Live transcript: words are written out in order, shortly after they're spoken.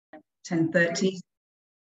10:30.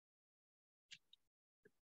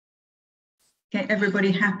 Okay,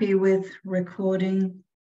 everybody happy with recording?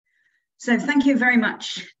 So thank you very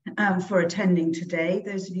much for attending today.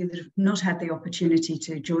 Those of you that have not had the opportunity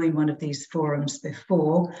to join one of these forums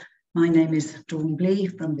before, my name is Dawn Blee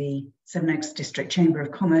from the Sevenoaks District Chamber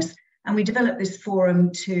of Commerce, and we developed this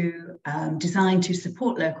forum to designed to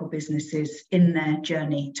support local businesses in their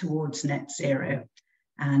journey towards net zero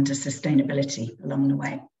and sustainability along the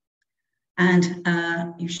way. And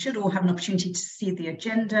you should all have an opportunity to see the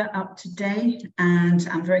agenda up to date. And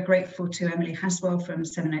I'm very grateful to Emily Haswell from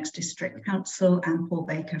Sevenoaks District Council and Paul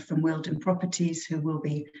Baker from Weldon Properties, who will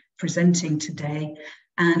be presenting today.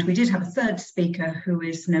 And we did have a third speaker who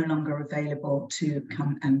is no longer available to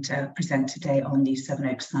come and present today on the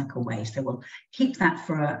Sevenoaks Cycleway. So we'll keep that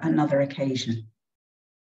for another occasion.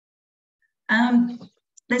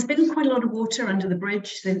 There's been quite a lot of water under the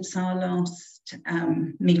bridge since our last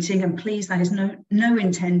meeting, and please, that is no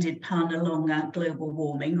intended pun along global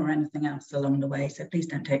warming or anything else along the way, so please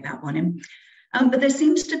don't take that one in. But there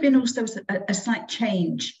seems to have been also a slight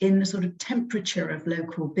change in the sort of temperature of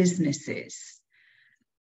local businesses.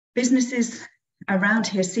 Businesses around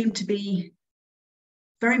here seem to be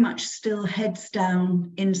very much still heads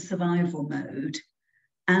down in survival mode,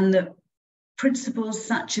 and that principles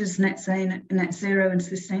such as net zero and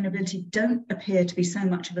sustainability don't appear to be so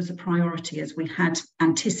much of as a priority as we had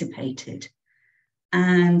anticipated.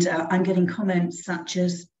 And I'm getting comments such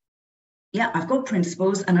as, yeah, I've got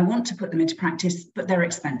principles and I want to put them into practice, but they're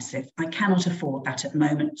expensive. I cannot afford that at the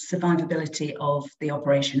moment. Survivability of the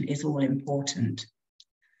operation is all important.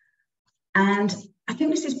 And I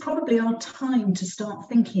think this is probably our time to start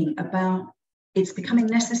thinking about it's becoming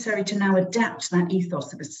necessary to now adapt that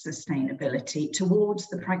ethos of sustainability towards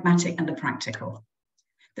the pragmatic and the practical.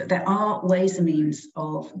 That there are ways and means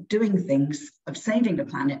of doing things, of saving the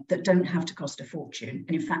planet that don't have to cost a fortune.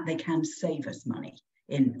 And in fact, they can save us money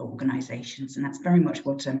in organisations. And that's very much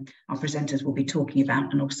what our presenters will be talking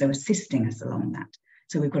about and also assisting us along that.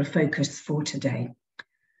 So we've got a focus for today.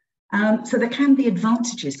 So there can be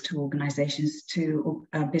advantages to organisations, to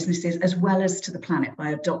businesses, as well as to the planet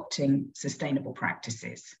by adopting sustainable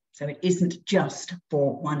practices. So it isn't just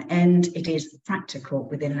for one end, it is practical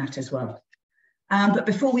within that as well. But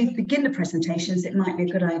before we begin the presentations, it might be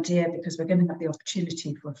a good idea, because we're going to have the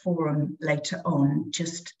opportunity for a forum later on,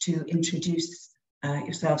 just to introduce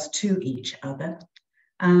yourselves to each other,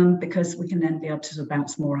 because we can then be able to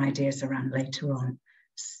bounce more ideas around later on.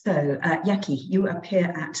 So, Jackie, you appear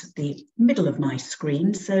at the middle of my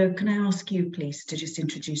screen. So can I ask you, please, to just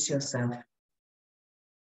introduce yourself?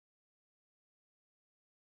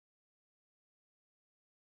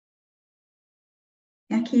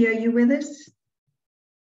 Jackie, are you with us?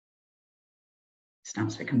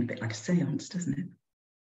 Starts to become a bit like a seance, doesn't it?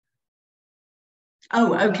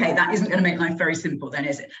 Oh, okay, that isn't going to make life very simple then,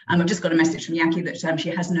 is it? I've just got a message from Jackie that she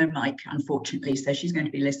has no mic, unfortunately, so she's going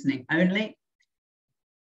to be listening only.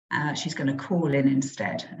 She's going to call in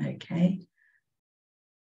instead, okay.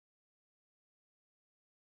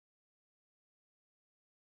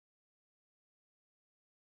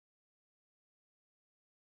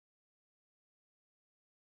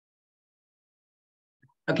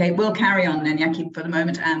 Okay, we'll carry on then, Jackie, for the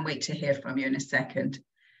moment and wait to hear from you in a second.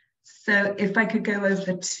 So if I could go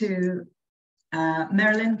over to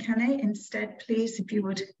Marilyn Canet instead, please, if you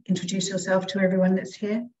would introduce yourself to everyone that's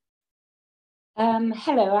here.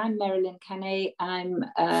 Hello, I'm Marilyn Canet. I'm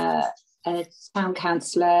a town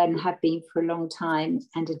councillor and have been for a long time,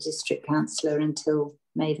 and a district councillor until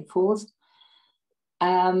May the 4th.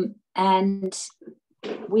 And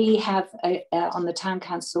we have, on the town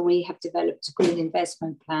council, we have developed a green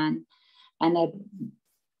investment plan and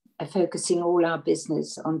are focusing all our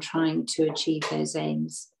business on trying to achieve those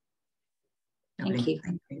aims. Thank you.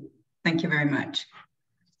 Thank you. Thank you very much.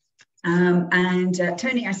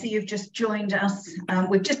 Tony, I see you've just joined us.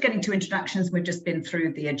 We're just getting to introductions. We've just been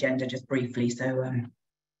through the agenda just briefly, so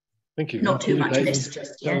thank you. Not too much missed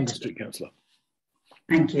just yet. District Councillor.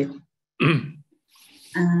 Thank you.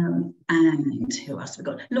 And who else have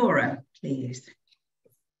we got? Laura, please.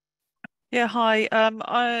 Yeah, hi.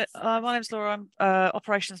 My name's Laura. I'm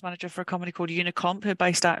operations manager for a company called Unicomp, who are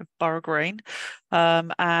based out of Borough Green,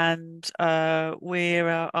 and we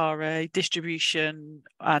are a distribution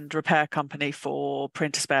and repair company for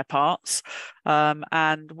printer spare parts,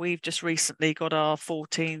 and we've just recently got our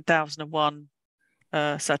 14001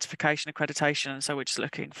 certification accreditation, so we're just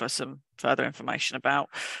looking for some further information about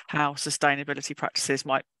how sustainability practices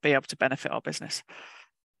might be able to benefit our business.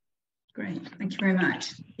 Great, thank you very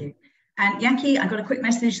much. Thank you. And Jackie, I got a quick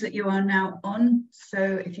message that you are now on. So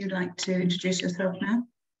if you'd like to introduce yourself now.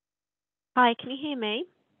 Hi, can you hear me?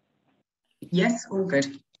 Yes, all good.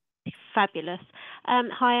 Fabulous.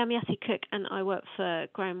 Hi, I'm Yassi Cook and I work for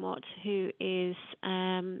Graham Watt, who is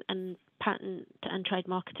a patent and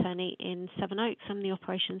trademark attorney in Sevenoaks. I'm the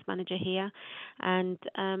operations manager here, and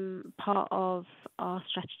part of our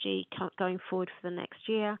strategy going forward for the next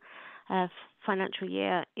year, financial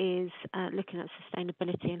year, is looking at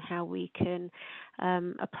sustainability and how we can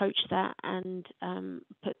approach that and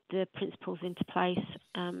put the principles into place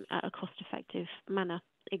at a cost-effective manner.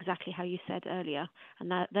 Exactly how you said earlier,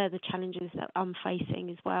 and they're the challenges that I'm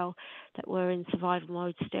facing as well, that we're in survival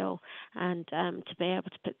mode still, and to be able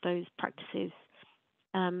to put those practices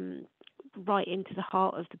right into the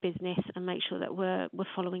heart of the business and make sure that we're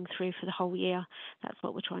following through for the whole year. That's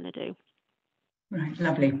what we're trying to do. Right,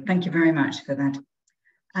 lovely. Thank you very much for that.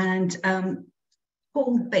 And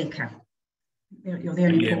Paul Baker, you're the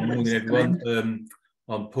only Paul. Morning, everyone.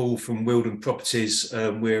 I'm Paul from Wilden Properties.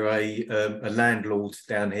 We're a landlord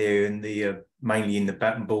down here in the mainly in the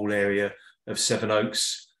Batten Ball area of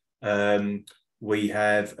Sevenoaks. We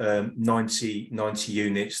have 90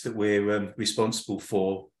 units that we're responsible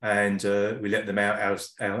for, and we let them out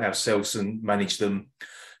ourselves and manage them.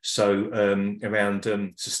 So around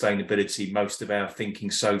sustainability, most of our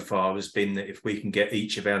thinking so far has been that if we can get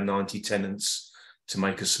each of our 90 tenants to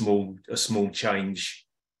make a small change,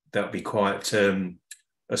 that'll be quite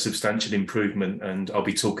a substantial improvement, and I'll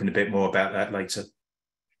be talking a bit more about that later.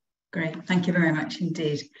 Great, thank you very much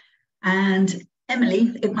indeed. And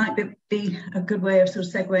Emily, it might be a good way of sort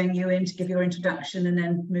of segueing you in to give your introduction and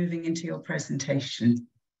then moving into your presentation.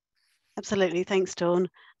 Absolutely, thanks, Dawn.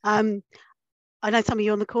 I know some of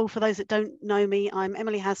you on the call. For those that don't know me, I'm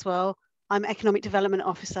Emily Haswell. I'm Economic Development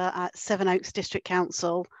Officer at Sevenoaks District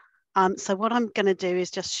Council. So what I'm going to do is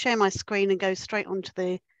just share my screen and go straight onto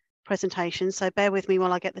the presentation. So bear with me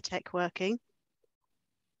while I get the tech working.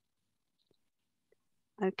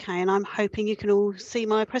 Okay, and I'm hoping you can all see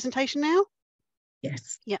my presentation now.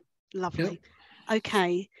 Yes. Yeah, lovely. Yep.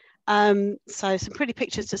 Okay, so some pretty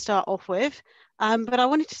pictures to start off with. But I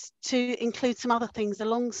wanted to include some other things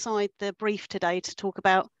alongside the brief today to talk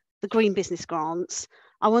about the Green Business Grants.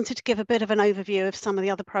 I wanted to give a bit of an overview of some of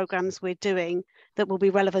the other programs we're doing that will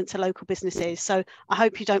be relevant to local businesses. So I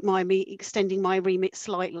hope you don't mind me extending my remit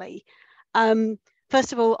slightly.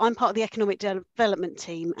 First of all, I'm part of the Economic Development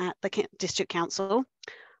team at the District Council.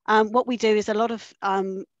 What we do is a lot of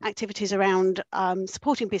activities around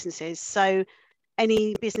supporting businesses. So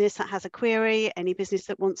any business that has a query, any business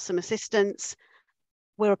that wants some assistance,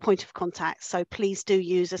 we're a point of contact. So please do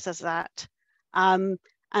use us as that.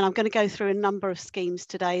 And I'm going to go through a number of schemes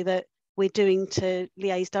today that we're doing to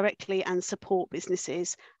liaise directly and support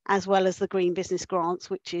businesses, as well as the Green Business Grants,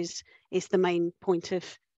 which is the main point of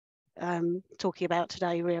talking about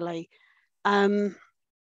today, really.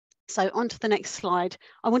 So on to the next slide.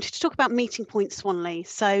 I wanted to talk about Meeting Point Swanley.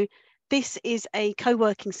 So this is a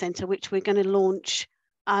co-working centre which we're going to launch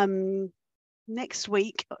next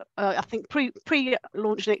week. I think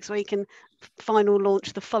pre-launch next week and final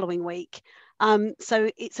launch the following week. So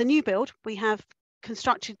it's a new build. We have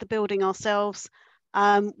constructed the building ourselves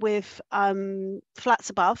with flats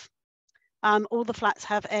above. All the flats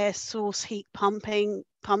have air source heat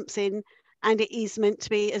pumps in, and it is meant to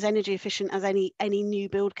be as energy efficient as any new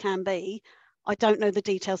build can be. I don't know the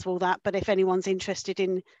details of all that, but if anyone's interested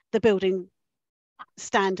in the building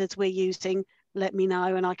standards we're using, let me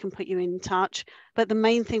know and I can put you in touch. But the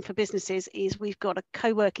main thing for businesses is we've got a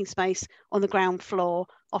co-working space on the ground floor,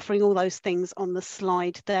 offering all those things on the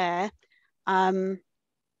slide there. And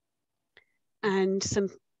some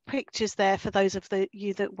pictures there for those of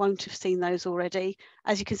you that won't have seen those already.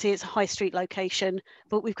 As you can see, it's a high street location,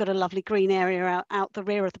 but we've got a lovely green area out the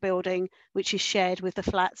rear of the building, which is shared with the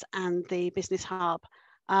flats and the business hub.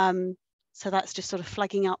 So that's just sort of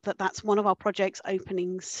flagging up that that's one of our projects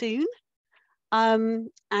opening soon.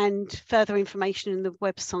 And further information in the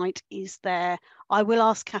website is there. I will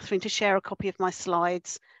ask Catherine to share a copy of my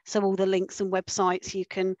slides, so all the links and websites you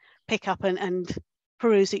can pick up and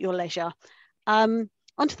peruse at your leisure.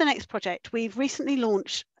 On to the next project. We've recently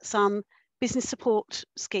launched some business support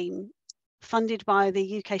scheme funded by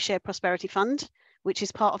the UK Shared Prosperity Fund, which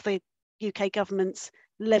is part of the UK government's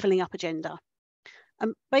Levelling Up agenda.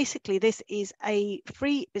 And basically, this is a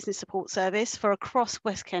free business support service for across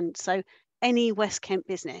West Kent, so any West Kent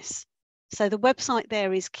business. So the website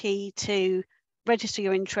there is key to register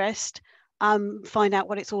your interest, find out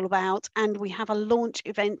what it's all about, and we have a launch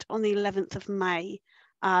event on the 11th of May.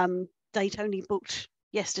 Date only booked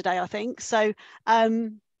yesterday, I think. So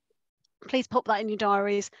please pop that in your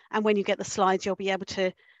diaries, and when you get the slides, you'll be able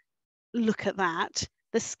to look at that.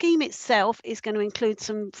 The scheme itself is going to include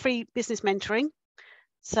some free business mentoring.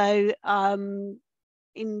 So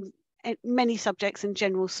in many subjects and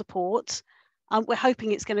general support. We're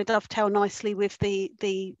hoping it's going to dovetail nicely with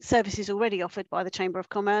the services already offered by the Chamber of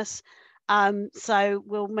Commerce. So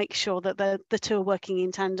we'll make sure that the two are working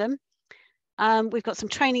in tandem. We've got some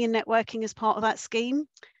training and networking as part of that scheme,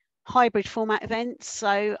 hybrid format events,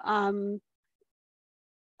 so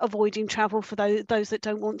avoiding travel for those that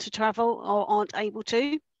don't want to travel or aren't able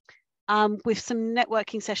to, with some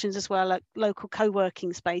networking sessions as well at local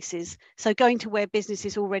co-working spaces. So going to where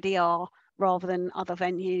businesses already are rather than other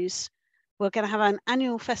venues. We're going to have an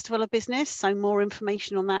annual festival of business, so more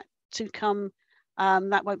information on that to come.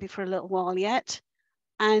 That won't be for a little while yet.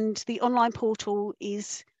 And the online portal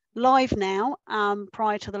is live now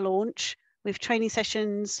prior to the launch, with training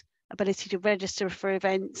sessions, ability to register for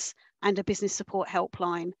events, and a business support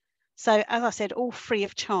helpline. So as I said, all free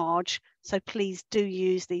of charge. So please do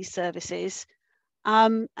use these services.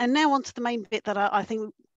 And now on to the main bit that I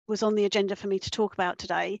think was on the agenda for me to talk about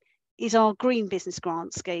today, is our Green Business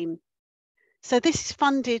Grant Scheme. So this is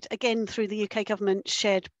funded again through the UK Government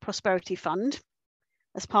Shared Prosperity Fund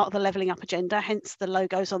as part of the Levelling Up agenda, hence the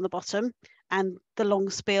logos on the bottom and the long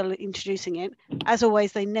spiel introducing it. As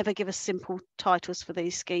always, they never give us simple titles for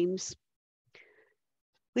these schemes.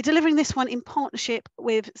 We're delivering this one in partnership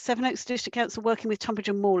with Sevenoaks District Council, working with Tonbridge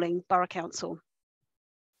and Malling Borough Council.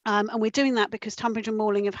 And we're doing that because Tonbridge and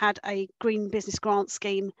Malling have had a Green Business Grant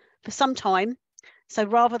Scheme for some time. So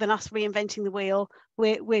rather than us reinventing the wheel,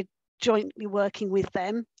 we're jointly working with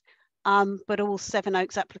them. But all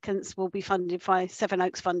Sevenoaks applicants will be funded by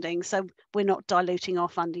Sevenoaks funding, so we're not diluting our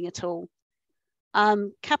funding at all.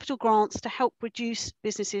 Capital grants to help reduce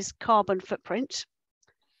businesses' carbon footprint.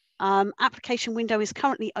 Application window is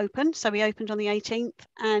currently open, so we opened on the 18th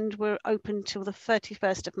and we're open till the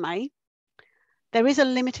 31st of May. There is a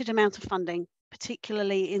limited amount of funding,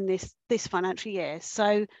 particularly in this financial year.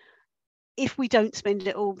 So if we don't spend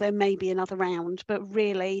it all, there may be another round, but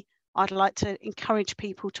really, I'd like to encourage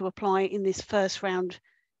people to apply in this first round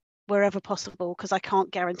wherever possible, because I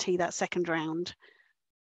can't guarantee that second round.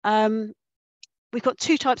 We've got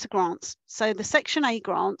two types of grants. So the Section A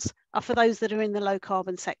grants are for those that are in the low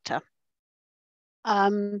carbon sector.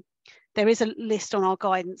 There is a list on our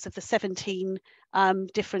guidance of the 17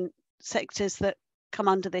 different sectors that come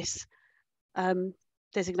under this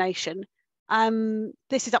designation.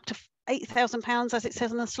 This is up to £8,000, as it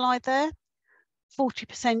says on the slide there.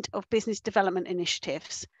 40% of business development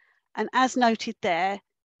initiatives. And as noted there,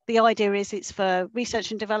 the idea is it's for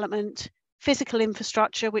research and development, physical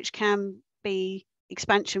infrastructure, which can be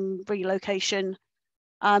expansion, relocation,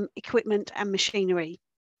 equipment and machinery.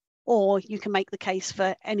 Or you can make the case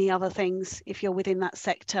for any other things if you're within that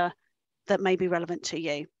sector that may be relevant to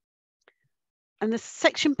you. And the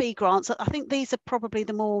Section B grants, I think these are probably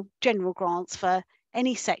the more general grants for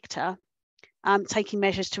any sector, taking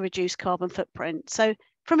measures to reduce carbon footprint. So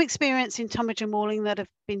from experience in Tonbridge and Malling that have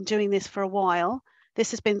been doing this for a while,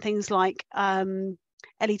 this has been things like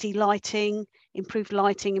LED lighting, improved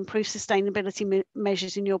sustainability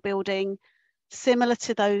measures in your building, similar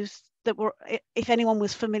to those that were, if anyone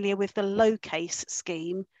was familiar with the Low Case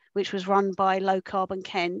scheme, which was run by Low Carbon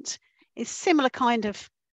Kent, it's similar kind of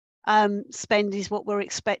spend is what we're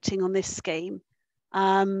expecting on this scheme.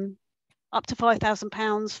 Up to £5,000,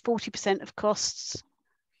 40% of costs.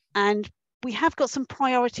 And we have got some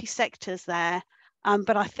priority sectors there,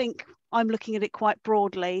 but I think I'm looking at it quite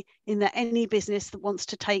broadly in that any business that wants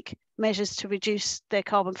to take measures to reduce their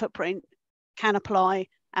carbon footprint can apply,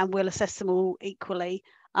 and we'll assess them all equally.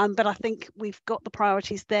 But I think we've got the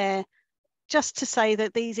priorities there just to say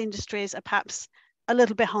that these industries are perhaps a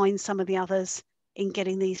little behind some of the others in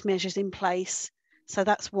getting these measures in place. So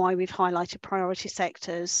that's why we've highlighted priority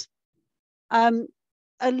sectors.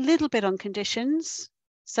 A little bit on conditions.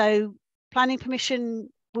 So planning permission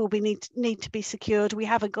will need to be secured. We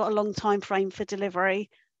haven't got a long time frame for delivery.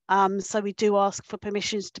 So we do ask for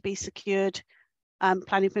permissions to be secured,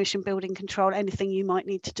 planning permission, building control, anything you might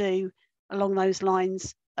need to do along those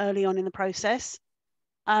lines early on in the process.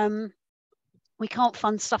 We can't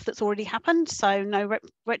fund stuff that's already happened, so no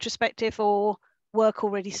retrospective or work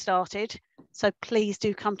already started. So please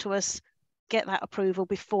do come to us, get that approval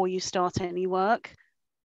before you start any work.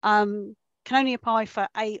 Can only apply for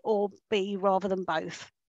A or B rather than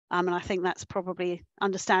both. And I think that's probably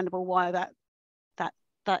understandable why that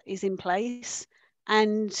is in place.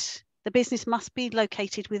 And the business must be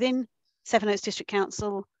located within Sevenoaks District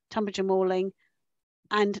Council, Tonbridge and Malling,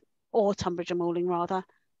 or Tonbridge and Malling rather,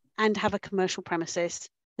 and have a commercial premises.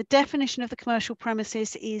 The definition of the commercial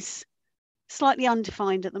premises is slightly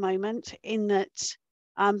undefined at the moment, in that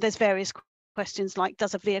There's various questions like,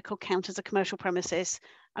 does a vehicle count as a commercial premises?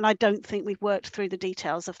 And I don't think we've worked through the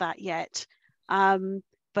details of that yet.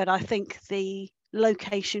 But I think the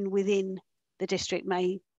location within the district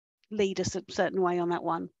may lead us a certain way on that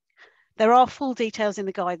one. There are full details in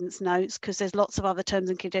the guidance notes because there's lots of other terms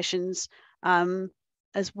and conditions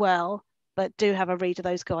as well, but do have a read of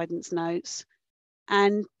those guidance notes.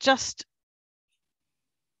 And just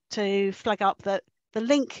to flag up that the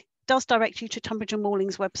link does direct you to Tunbridge and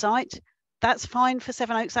Moorling's website. That's fine for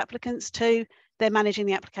Sevenoaks applicants too. They're managing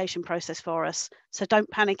the application process for us. So don't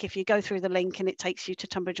panic if you go through the link and it takes you to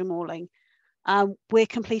Tunbridge and Moorling. We're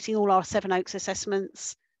completing all our Sevenoaks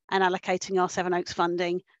assessments and allocating our Sevenoaks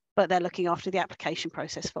funding, but they're looking after the application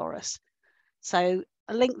process for us. So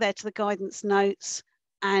a link there to the guidance notes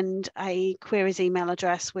and a queries email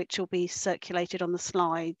address, which will be circulated on the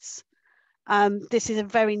slides. This is a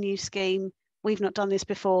very new scheme. We've not done this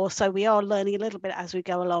before, so we are learning a little bit as we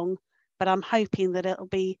go along, but I'm hoping that it'll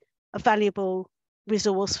be a valuable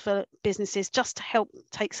resource for businesses just to help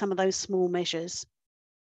take some of those small measures.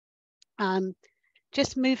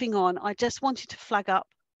 Just moving on, I just wanted to flag up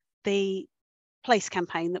the Place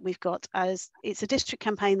campaign that we've got, as it's a district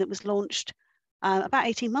campaign that was launched about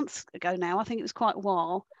 18 months ago now. I think it was quite a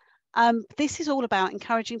while. This is all about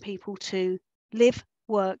encouraging people to live,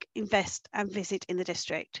 work, invest and visit in the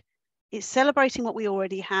district. It's celebrating what we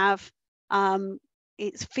already have.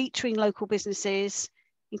 It's featuring local businesses,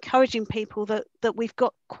 encouraging people that we've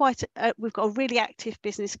got we've got a really active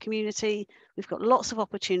business community. We've got lots of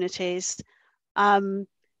opportunities.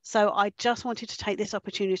 So I just wanted to take this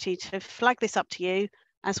opportunity to flag this up to you,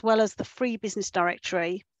 as well as the free business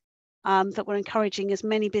directory that we're encouraging as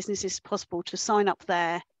many businesses as possible to sign up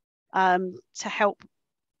there to help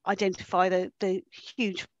identify the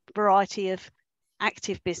huge variety of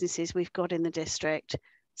active businesses we've got in the district.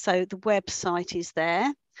 So the website is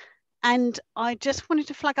there. And I just wanted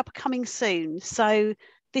to flag up a coming soon. So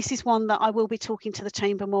this is one that I will be talking to the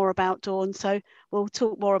Chamber more about, Dawn. So we'll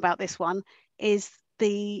talk more about this one, is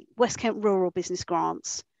the West Kent Rural Business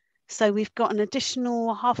Grants. So we've got an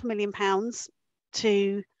additional £500,000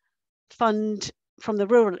 to fund from the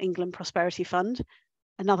Rural England Prosperity Fund,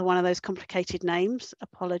 another one of those complicated names,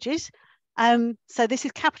 apologies. So this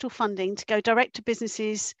is capital funding to go direct to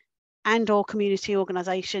businesses and or community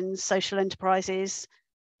organisations, social enterprises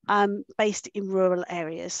based in rural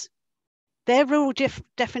areas. Their rural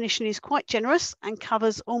definition is quite generous and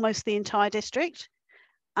covers almost the entire district.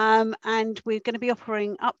 And we're going to be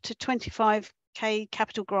offering up to 25k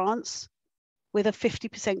capital grants with a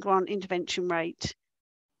 50% grant intervention rate.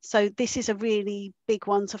 So this is a really big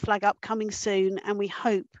one to flag up coming soon, and we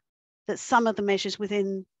hope that some of the measures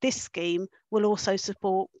within this scheme will also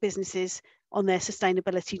support businesses on their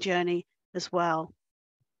sustainability journey as well.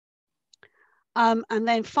 And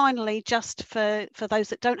then finally, just for those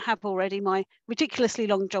that don't have already, my ridiculously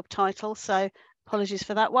long job title, so apologies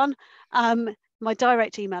for that one. My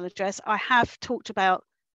direct email address, I have talked about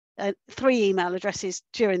 3 email addresses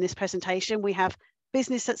during this presentation. We have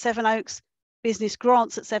business at Sevenoaks, business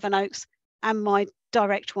grants at Sevenoaks, and my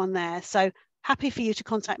direct one there. So happy for you to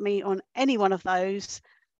contact me on any one of those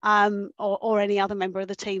or any other member of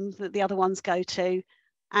the team that the other ones go to,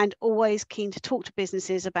 and always keen to talk to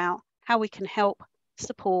businesses about how we can help,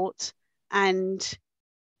 support and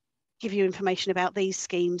give you information about these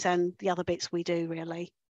schemes and the other bits we do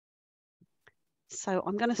really. So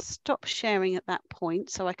I'm going to stop sharing at that point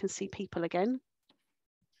so I can see people again.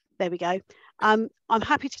 There we go. I'm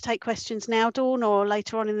happy to take questions now, Dawn, or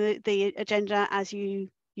later on in the agenda as you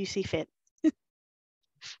see fit.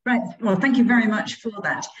 Right, well, thank you very much for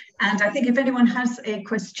that. And I think if anyone has a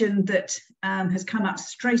question that has come up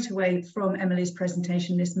straight away from Emily's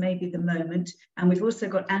presentation, this may be the moment. And we've also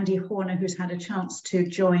got Andy Horner, who's had a chance to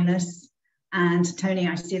join us. And Tony,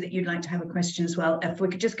 I see that you'd like to have a question as well. If we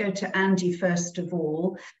could just go to Andy first of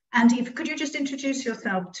all. Andy, could you just introduce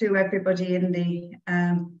yourself to everybody in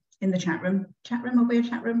the chat room? Chat room, are we a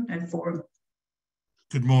chat room? No, forum.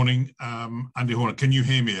 Good morning, Andy Horner. Can you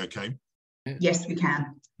hear me okay? Yes, we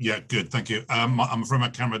can. Yeah, good, thank you. I'm afraid my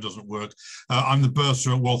camera doesn't work. I'm the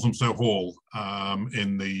bursar at Walthamstow Hall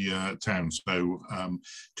in the town, so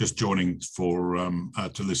just joining for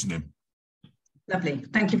to listen in. Lovely,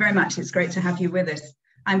 thank you very much. It's great to have you with us.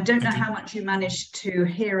 I don't know how much you managed to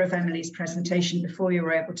hear of Emily's presentation before you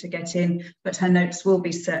were able to get in, but her notes will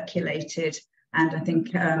be circulated, and I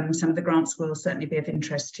think some of the grants will certainly be of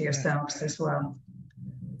interest to yourselves as well.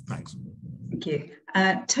 Thanks. Thank you.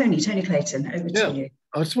 Tony Clayton, over to you.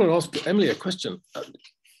 I just want to ask Emily a question.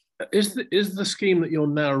 Is the scheme that you're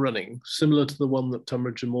now running similar to the one that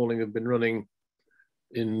Tunbridge and Moorling have been running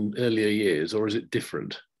in earlier years, or is it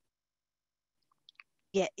different?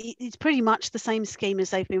 Yeah, it's pretty much the same scheme as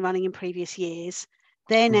they've been running in previous years.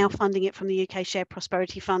 They're now funding it from the UK Shared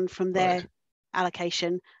Prosperity Fund from their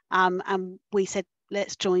allocation. And we said,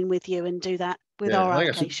 let's join with you and do that with our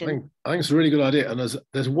allocation. I think it's a really good idea. And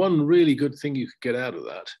there's one really good thing you could get out of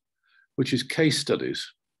that, which is case studies.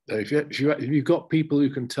 If you've got people who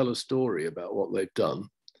can tell a story about what they've done,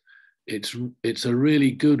 it's a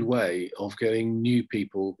really good way of getting new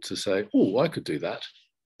people to say, oh, I could do that.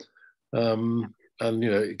 And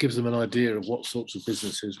it gives them an idea of what sorts of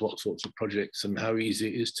businesses, what sorts of projects, and how easy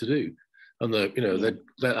it is to do. And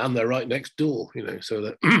they're right next door. So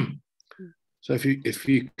that so if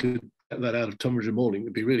you could get that out of Tonbridge Morning,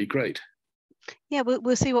 it'd be really great. Yeah,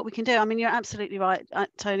 we'll see what we can do. I mean, you're absolutely right,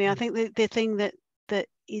 Tony. I think the thing that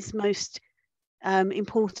is most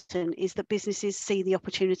important is that businesses see the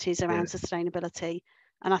opportunities around sustainability,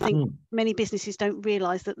 and I think many businesses don't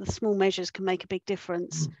realise that the small measures can make a big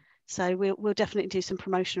difference. So we'll definitely do some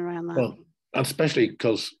promotion around that. Well, and especially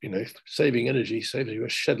because saving energy saves you a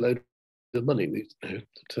shed load of money.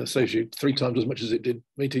 It saves you 3 times as much as it did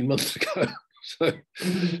 18 months ago. So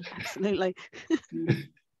absolutely.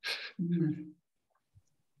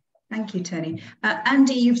 Thank you, Tony.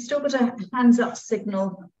 Andy, you've still got a hands up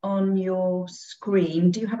signal on your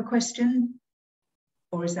screen. Do you have a question?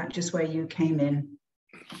 Or is that just where you came in?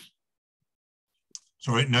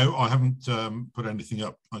 Sorry, no, I haven't put anything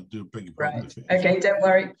up. I do beg your pardon. Right. Okay, don't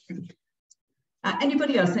worry.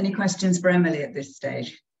 Anybody else, any questions for Emily at this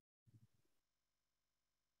stage?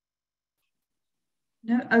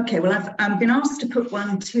 No? Okay, well, I've been asked to put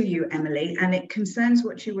one to you, Emily, and it concerns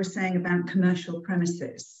what you were saying about commercial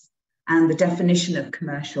premises and the definition of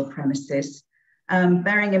commercial premises,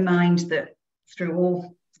 bearing in mind that through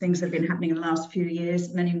all things that have been happening in the last few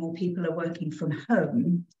years, many more people are working from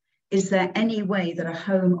home. Is there any way that a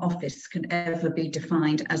home office can ever be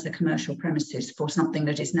defined as a commercial premises for something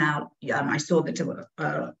that is now, I saw that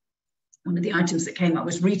one of the items that came up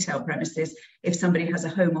was retail premises. If somebody has a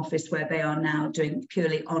home office where they are now doing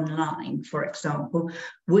purely online, for example,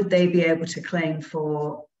 would they be able to claim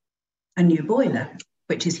for a new boiler,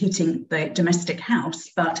 which is heating the domestic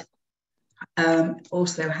house, but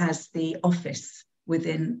also has the office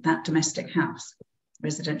within that domestic house,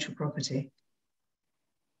 residential property?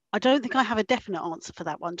 I don't think I have a definite answer for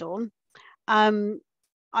that one, Dawn.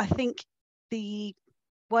 I think the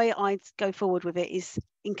way I'd go forward with it is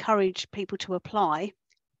encourage people to apply.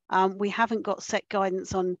 We haven't got set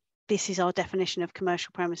guidance on this is our definition of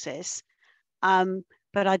commercial premises,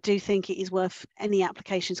 but I do think it is worth any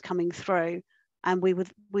applications coming through, and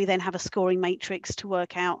we then have a scoring matrix to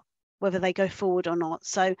work out whether they go forward or not.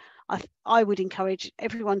 So I would encourage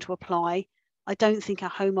everyone to apply. I don't think a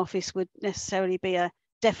home office would necessarily be a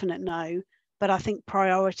definite no, but I think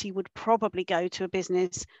priority would probably go to a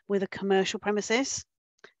business with a commercial premises,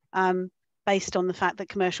 based on the fact that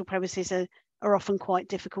commercial premises are often quite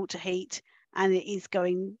difficult to heat, and it is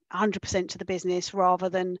going 100% to the business rather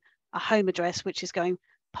than a home address, which is going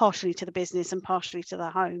partially to the business and partially to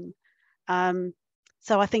the home.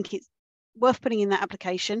 So I think it's worth putting in that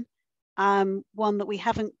application, one that we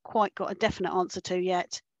haven't quite got a definite answer to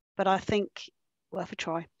yet, but I think worth a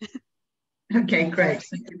try. Okay, great.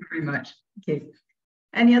 Thank you very much. Thank you.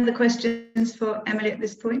 Any other questions for Emily at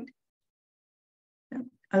this point?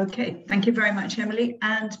 Okay, thank you very much, Emily.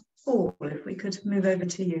 And Paul, if we could move over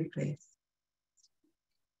to you, please.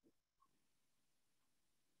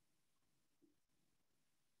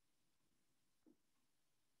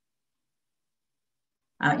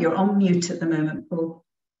 You're on mute at the moment, Paul.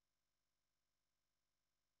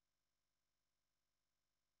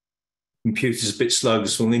 Computer's a bit slow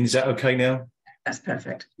this morning. Is that okay now? That's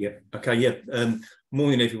perfect. Yeah. Okay. Yeah.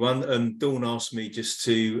 Morning, everyone. Dawn asked me just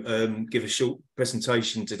to give a short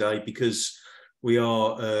presentation today because we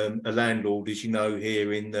are a landlord, as you know,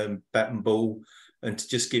 here in Batten Ball, and to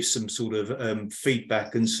just give some sort of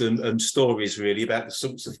feedback and some stories really about the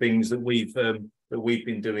sorts of things that we've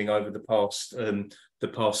been doing over the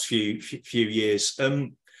past few years.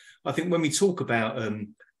 I think when we talk about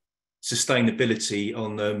sustainability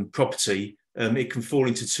on property, it can fall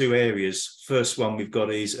into 2 areas. First one we've got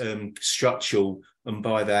is structural, and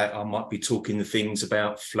by that I might be talking the things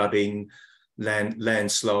about flooding,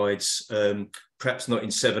 landslides, perhaps not in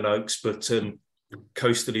Sevenoaks, but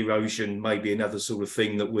coastal erosion may be another sort of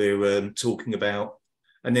thing that we're talking about.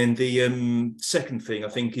 And then the second thing I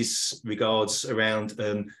think is regards around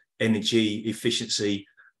energy efficiency,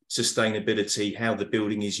 sustainability, how the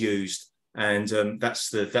building is used. And that's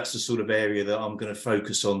the sort of area that I'm going to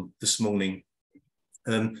focus on this morning.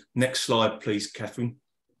 Next slide, please, Catherine.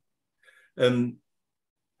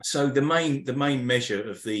 So the main measure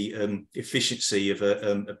of the efficiency of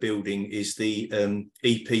a building is the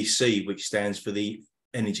EPC, which stands for the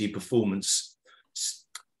Energy Performance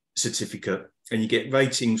Certificate, and you get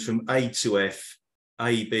ratings from A to F.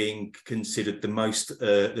 A being considered the most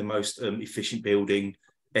efficient building,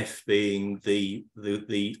 F being the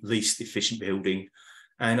least efficient building,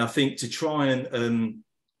 and I think to try and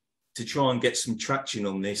get some traction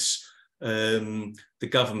on this. The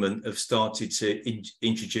government have started to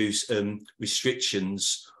introduce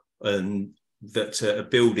restrictions that a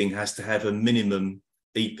building has to have a minimum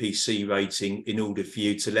EPC rating in order for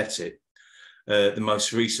you to let it. The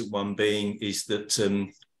most recent one being is that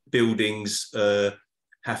buildings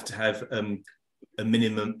have to have a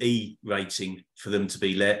minimum E rating for them to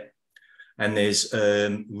be let. And there's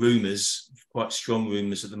rumours, quite strong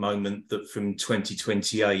rumours at the moment, that from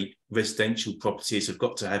 2028, residential properties have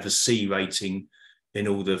got to have a C rating in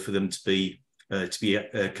order for them to be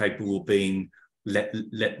capable of being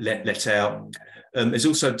let out. There's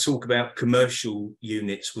also talk about commercial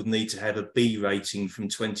units would need to have a B rating from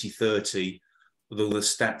 2030, although the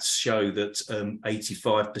stats show that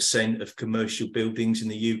 85% of commercial buildings in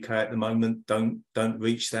the UK at the moment don't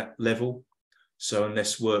reach that level. So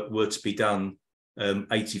unless work were to be done,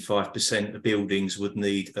 85% of buildings would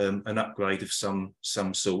need an upgrade of some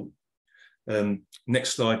sort.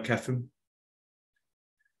 Next slide, Catherine.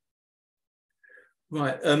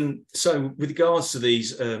 Right, so with regards to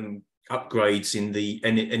these upgrades in the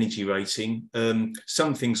energy rating,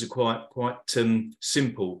 some things are quite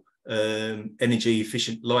simple. Energy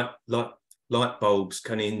efficient light bulbs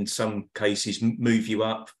can in some cases move you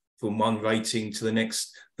up from one rating to the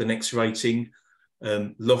next rating.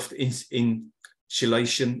 Loft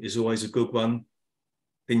insulation is always a good one.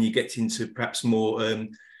 Then you get into perhaps more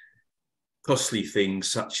costly things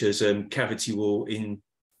such as cavity wall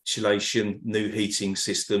insulation, new heating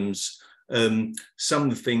systems. Some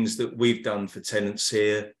of the things that we've done for tenants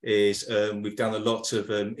here is we've done a lot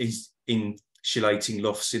of insulating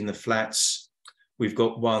lofts in the flats. We've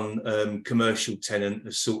got one commercial tenant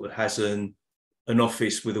that sort of has an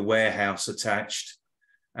office with a warehouse attached.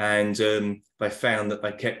 And they found that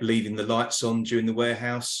they kept leaving the lights on during the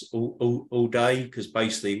warehouse all day, because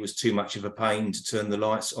basically it was too much of a pain to turn the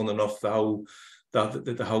lights on and off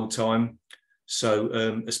the whole time. So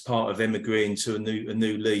as part of them agreeing to a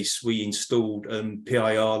new lease, we installed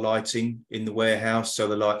PIR lighting in the warehouse, so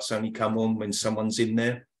the lights only come on when someone's in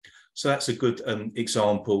there. So that's a good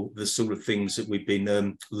example of the sort of things that we've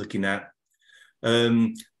been looking at.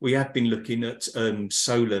 We have been looking at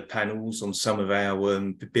solar panels on some of our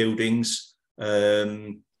buildings.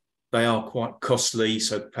 They are quite costly,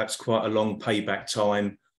 so perhaps quite a long payback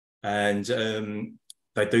time, and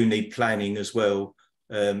they do need planning as well.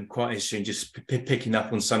 Quite interesting, just picking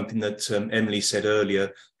up on something that Emily said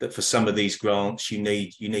earlier, that for some of these grants you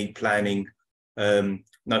need planning.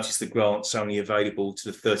 Notice the grant's only available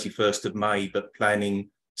to the 31st of May, but planning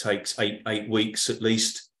takes eight weeks at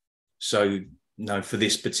least. So no, for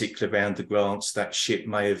this particular round of grants, that ship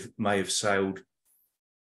may have sailed.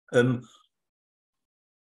 The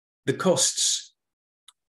costs,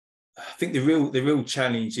 I think the real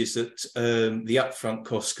challenge is that the upfront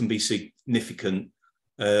costs can be significant.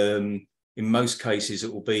 In most cases,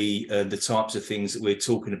 it will be the types of things that we're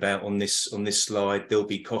talking about on this slide. There'll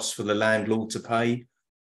be costs for the landlord to pay,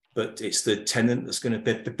 but it's the tenant that's going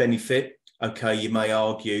to benefit. Okay, you may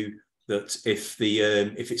argue that if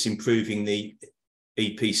it's improving the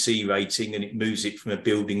EPC rating and it moves it from a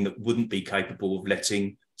building that wouldn't be capable of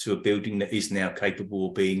letting to a building that is now capable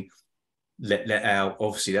of being let out,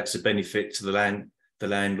 obviously that's a benefit to the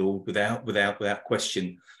landlord without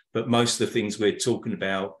question. But most of the things we're talking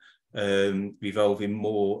about revolve in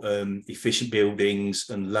more efficient buildings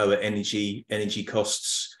and lower energy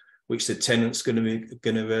costs, which the tenant's going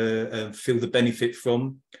to feel the benefit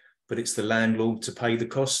from, but it's the landlord to pay the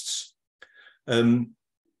costs.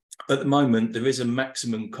 At the moment, there is a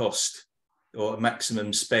maximum cost or a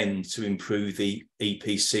maximum spend to improve the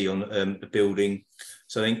EPC on a building.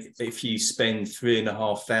 So I think if you spend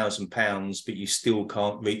 £3,500, but you still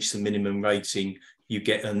can't reach the minimum rating, you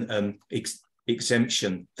get an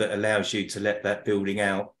exemption that allows you to let that building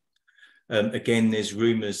out. Again, there's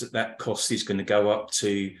rumours that cost is going to go up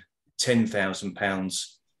to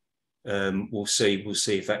 £10,000. We'll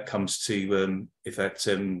see if that comes to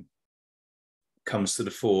comes to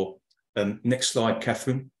the fore. Next slide,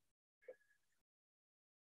 Catherine.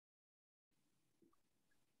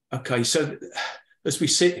 Okay, so as we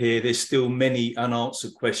sit here, there's still many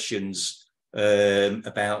unanswered questions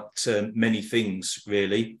about many things,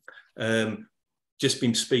 really. Just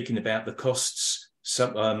been speaking about the costs.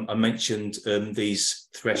 I mentioned these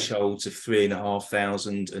thresholds of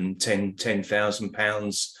 £3,500 and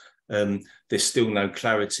 £10,000. There's still no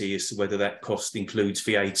clarity as to whether that cost includes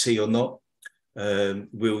VAT or not.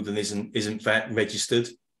 Wealdon isn't VAT registered,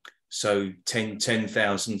 so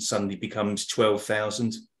 10,000 suddenly becomes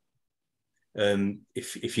 12,000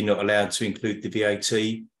 if you're not allowed to include the VAT.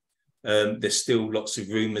 There's still lots of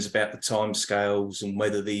rumours about the timescales and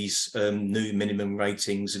whether these new minimum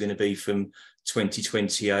ratings are going to be from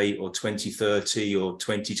 2028 or 2030 or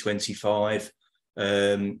 2025.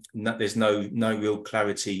 There's no real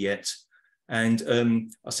clarity yet. And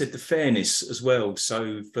I said the fairness as well.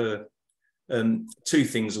 So for two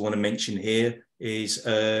things I want to mention here is,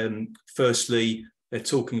 firstly, they're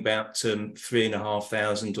talking about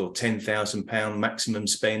 £3,500 or £10,000 maximum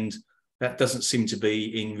spend. That doesn't seem to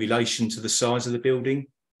be in relation to the size of the building.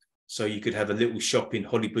 So you could have a little shop in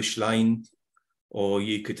Hollybush Lane, or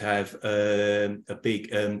you could have a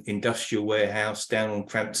big industrial warehouse down on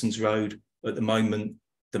Crampton's Road. At the moment,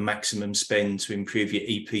 the maximum spend to improve your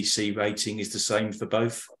EPC rating is the same for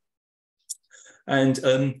both. And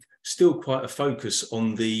still quite a focus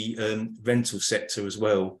on the rental sector as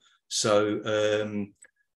well. So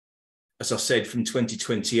as I said, from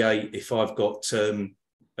 2028, if I've got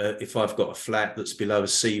a flat that's below a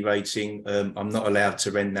C rating, I'm not allowed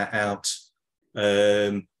to rent that out.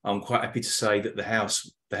 I'm quite happy to say that the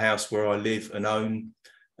house where I live and own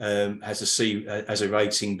has a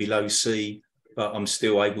rating below C, but I'm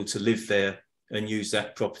still able to live there and use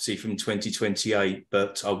that property from 2028.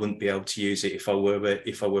 But I wouldn't be able to use it if I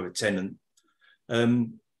were a tenant.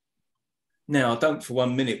 Now, I don't for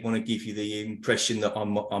 1 minute want to give you the impression that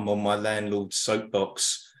I'm on my landlord's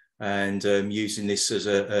soapbox and using this as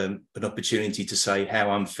an opportunity to say how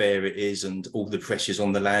unfair it is and all the pressures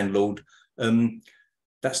on the landlord.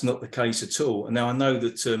 That's not the case at all. Now, I know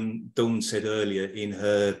that Dawn said earlier in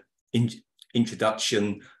her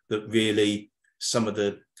introduction that really some of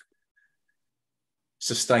the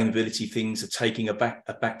sustainability things are taking a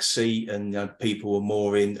back seat, and people are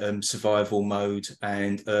more in survival mode.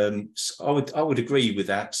 And I would agree with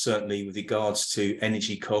that, certainly with regards to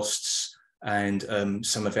energy costs. And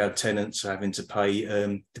some of our tenants are having to pay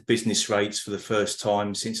the business rates for the first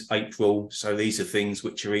time since April. So these are things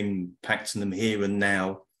which are impacting them here and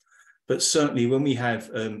now. But certainly when we have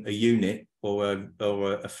a unit or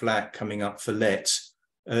a flat coming up for let,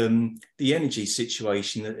 the energy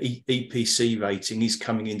situation, the EPC rating is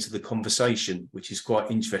coming into the conversation, which is quite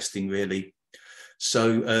interesting, really.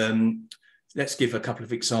 So let's give a couple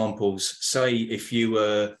of examples. Say if you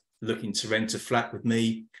were looking to rent a flat with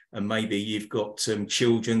me, and maybe you've got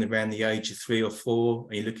children around the age of 3 or 4,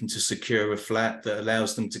 and you're looking to secure a flat that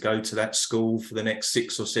allows them to go to that school for the next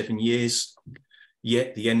 6 or 7 years,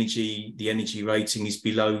 yet the energy rating is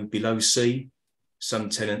below C. Some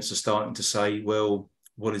tenants are starting to say, well,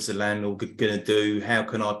 what is the landlord going to do? How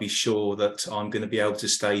can I be sure that I'm going to be able to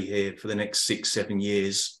stay here for the next 6-7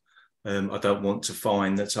 years? I don't want to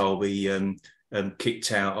find that I'll be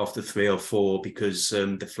kicked out after 3 or 4 because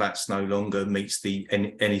the flats no longer meets the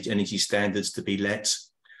energy standards to be let.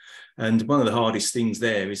 And one of the hardest things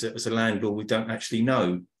there is that as a landlord, we don't actually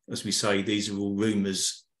know. As we say, these are all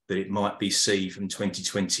rumours that it might be C from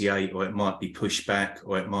 2028, or it might be pushed back,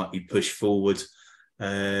 or it might be pushed forward.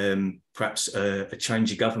 Perhaps a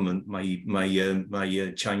change of government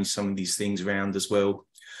may change some of these things around as well.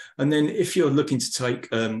 And then if you're looking to take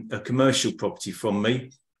a commercial property from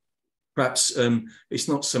me, perhaps it's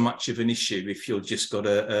not so much of an issue if you've just got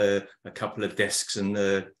a couple of desks and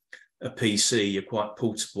a PC, you're quite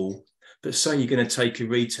portable. But say you're going to take a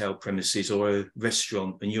retail premises or a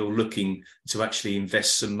restaurant and you're looking to actually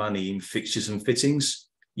invest some money in fixtures and fittings,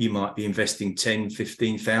 you might be investing 10,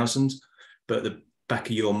 15,000. But at the back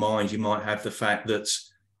of your mind, you might have the fact that,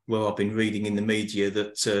 well, I've been reading in the media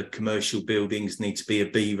that commercial buildings need to be a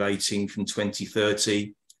B rating from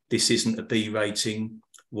 2030. This isn't a B rating.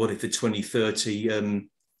 What if the 2030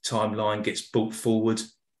 timeline gets brought forward?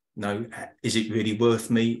 No, is it really worth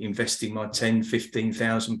me investing my 10,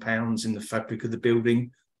 15,000 pounds in the fabric of the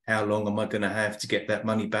building? How long am I going to have to get that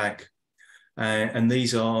money back? And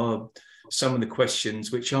these are some of the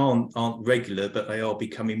questions which aren't regular, but they are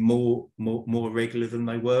becoming more regular than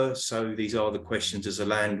they were. So these are the questions as a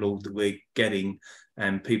landlord that we're getting,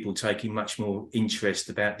 and people taking much more interest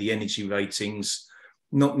about the energy ratings,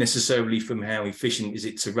 not necessarily from how efficient is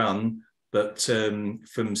it to run, but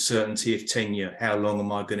from certainty of tenure. How long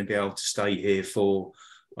am I going to be able to stay here for?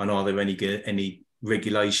 And are there any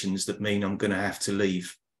regulations that mean I'm going to have to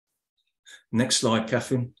leave? Next slide,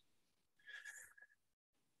 Catherine.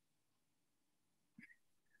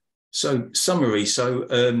 So summary. So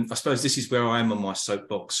I suppose this is where I am on my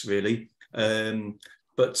soapbox, really.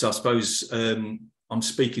 But I suppose I'm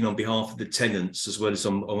speaking on behalf of the tenants as well as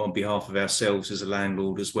on behalf of ourselves as a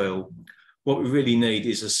landlord as well. What we really need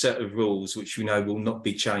is a set of rules which we know will not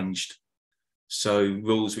be changed. So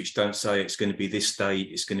rules which don't say it's going to be this date,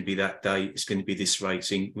 it's going to be that date, it's going to be this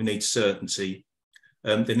rating. We need certainty.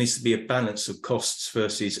 There needs to be a balance of costs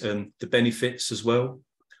versus the benefits as well.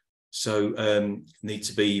 So need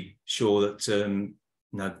to be sure that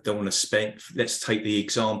don't want to spend. Let's take the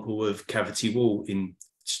example of cavity wall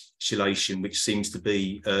insulation, which seems to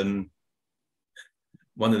be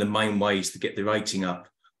one of the main ways to get the rating up.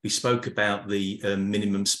 We spoke about the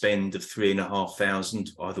minimum spend of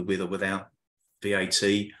 £3,500, either with or without VAT,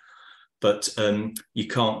 but you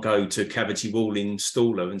can't go to a cavity wall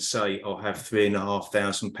installer and say, I'll have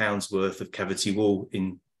 £3,500 worth of cavity wall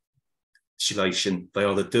insulation. They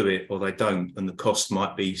either do it or they don't, and the cost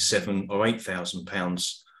might be £7,000 or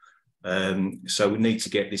 £8,000. So we need to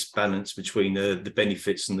get this balance between the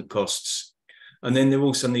benefits and the costs. And then there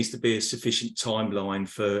also needs to be a sufficient timeline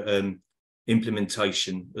for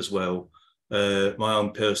implementation as well. My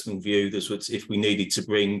own personal view, if we needed to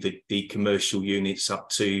bring the commercial units up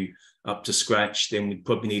to scratch, then we'd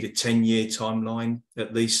probably need a 10-year timeline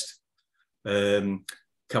at least.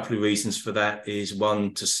 Couple of reasons for that is,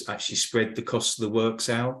 one, to actually spread the cost of the works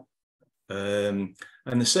out. And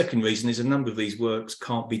the second reason is a number of these works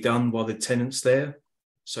can't be done while the tenant's there.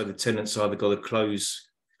 So the tenant's either got to close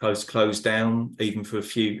down even for a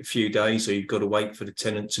few days, or you've got to wait for the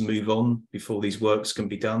tenant to move on before these works can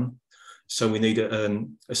be done. So we need a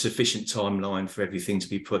sufficient timeline for everything to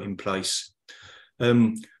be put in place.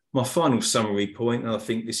 My final summary point, and I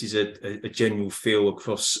think this is a general feel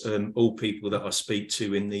across all people that I speak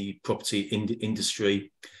to in the property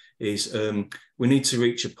industry, is we need to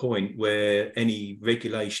reach a point where any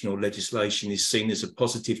regulation or legislation is seen as a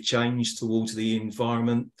positive change towards the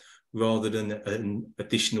environment, rather than an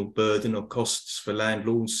additional burden or costs for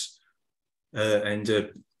landlords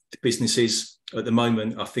and businesses. At the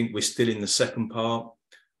moment, I think we're still in the second part,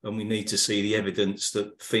 and we need to see the evidence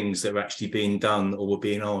that things that are actually being done or we're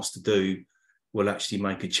being asked to do will actually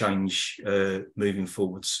make a change moving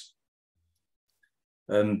forwards.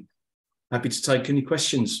 Happy to take any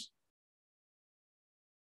questions.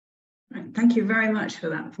 Right, thank you very much for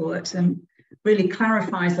that, Paul. It really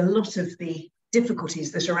clarifies a lot of the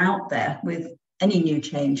difficulties that are out there with any new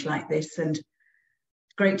change like this, and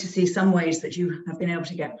it's great to see some ways that you have been able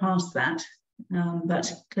to get past that,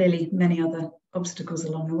 but clearly many other obstacles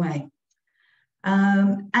along the way.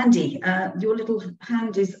 Andy, your little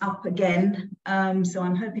hand is up again, so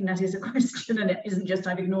I'm hoping that is a question and it isn't just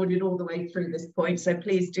I've ignored it all the way through this point, so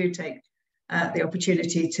please do take the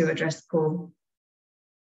opportunity to address Paul.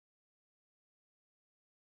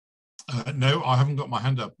 No, I haven't got my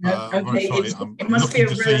hand up. No, okay. I'm very sorry. It must be a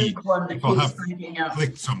rogue one that if I have flagging up.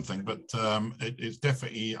 clicked something, but it's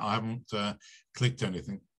definitely, I haven't clicked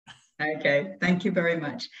anything. Okay, thank you very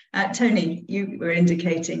much. Tony, you were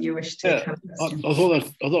indicating you wish to have a question. I thought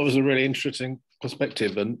it was a really interesting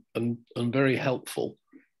perspective and very helpful.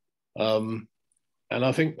 And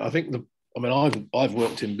I think I've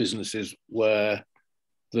worked in businesses where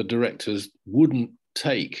the directors wouldn't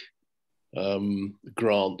take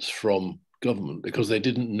grants from government because they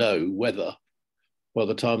didn't know whether by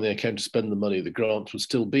the time they came to spend the money, the grants would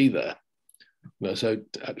still be there. So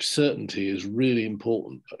certainty is really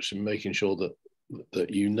important, actually making sure that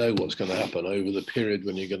you know what's going to happen over the period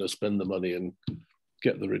when you're going to spend the money and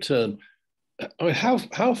get the return. I mean, how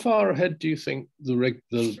far ahead do you think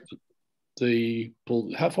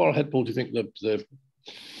how far ahead, Paul, do you think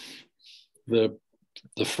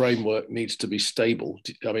the framework needs to be stable?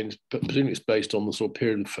 I mean, presumably it's based on the sort of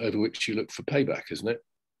period over which you look for payback, isn't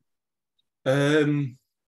it?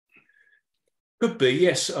 Could be,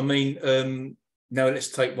 yes. I mean, now let's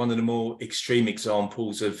take one of the more extreme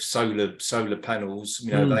examples of solar panels.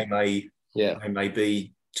 You know, they may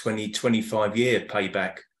be 20-25 year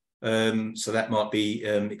payback. So that might be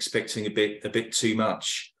expecting a bit too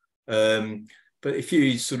much. But if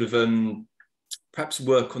you sort of perhaps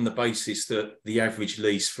work on the basis that the average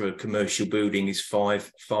lease for a commercial building is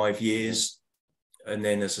five years. And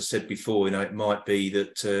then, as I said before, it might be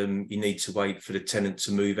that you need to wait for the tenant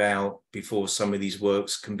to move out before some of these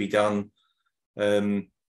works can be done. I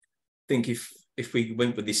think if we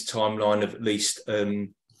went with this timeline of at least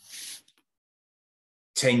 10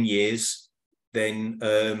 years, then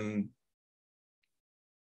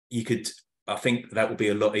I think that would be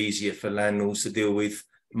a lot easier for landlords to deal with.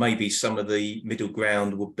 Maybe some of the middle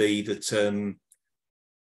ground would be that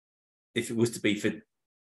if it was to be for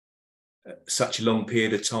such a long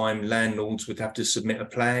period of time, landlords would have to submit a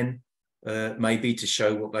plan, maybe to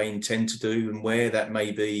show what they intend to do and where. That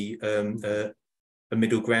may be a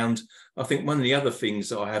middle ground. I think one of the other things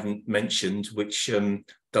that I haven't mentioned, which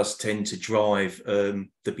does tend to drive the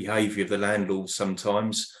behaviour of the landlords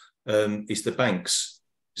sometimes, is the banks.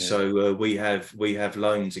 Yeah. So we have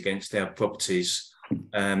loans against our properties,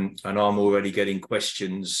 and I'm already getting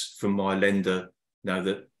questions from my lender now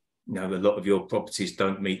that a lot of your properties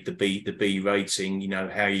don't meet the B rating.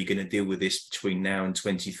 How are you going to deal with this between now and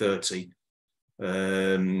 2030?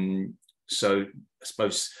 So I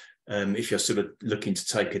suppose if you're sort of looking to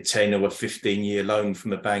take a 10 or a 15-year loan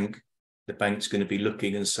from a bank, the bank's going to be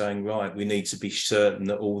looking and saying, right, we need to be certain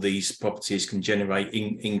that all these properties can generate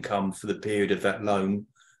income for the period of that loan.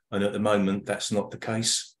 And at the moment, that's not the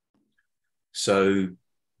case. So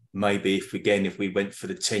maybe if we went for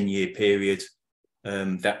the 10-year period,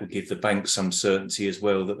 that would give the bank some certainty as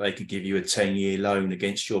well, that they could give you a 10-year loan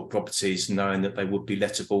against your properties, knowing that they would be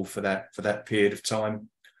lettable for that period of time.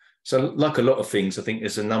 So like a lot of things, I think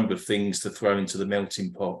there's a number of things to throw into the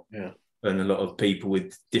melting pot. Yeah. And a lot of people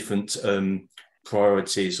with different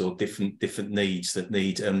priorities or different needs that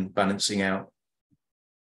need balancing out.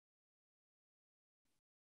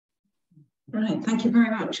 Right, thank you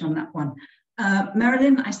very much on that one.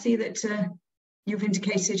 Marilyn, I see that you've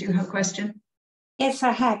indicated you have a question. Yes,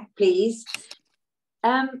 I have, please.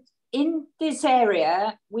 In this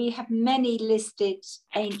area, we have many listed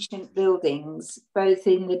ancient buildings, both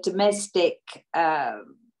in the domestic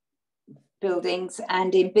buildings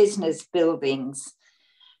and in business buildings.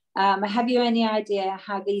 Have you any idea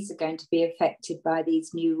how these are going to be affected by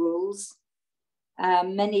these new rules?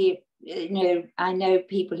 Many, I know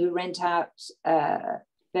people who rent out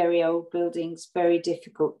very old buildings, very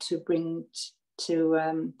difficult to bring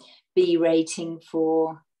to B rating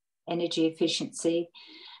for energy efficiency.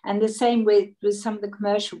 And the same with some of the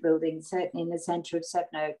commercial buildings, certainly in the centre of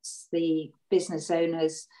Sevenoaks. The business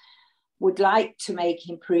owners would like to make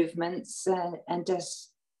improvements and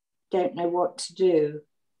just don't know what to do,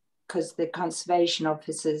 because the conservation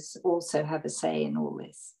officers also have a say in all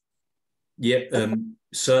this. Yeah,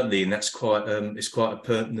 certainly, and that's quite it's quite a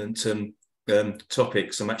pertinent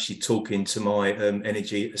topic. So I'm actually talking to my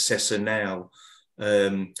energy assessor now,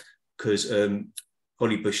 because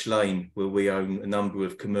Hollybush Lane, where we own a number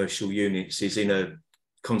of commercial units, is in a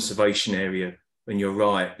conservation area. And you're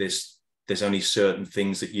right, there's only certain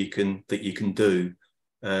things that you can do,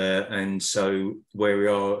 and so where we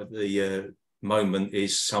are at the moment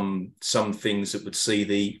is some things that would see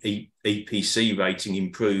the EPC rating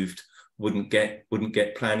improved wouldn't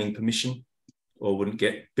get planning permission or wouldn't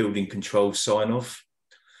get building control sign off.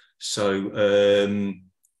 So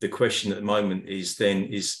the question at the moment is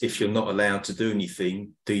if you're not allowed to do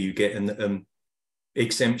anything, do you get an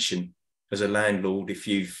exemption as a landlord? If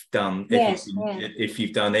you've done if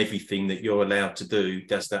you've done everything that you're allowed to do,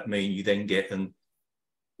 does that mean you then get an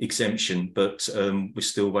exemption? But we're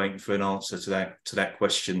still waiting for an answer to that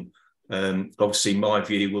question. Obviously, my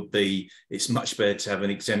view would be it's much better to have an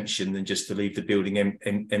exemption than just to leave the building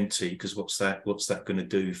empty, because what's that going to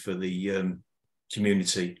do for the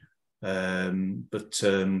community?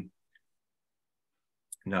 Hopefully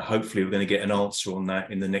we're going to get an answer on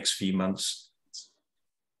that in the next few months.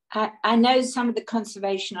 I know some of the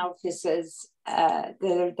conservation officers,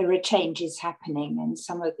 there are changes happening, and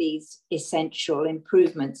some of these essential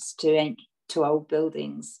improvements to old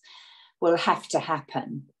buildings will have to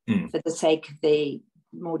happen for the sake of the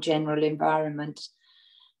more general environment.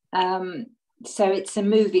 So it's a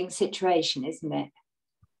moving situation, isn't it?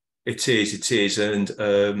 It is, and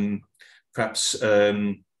perhaps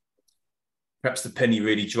the penny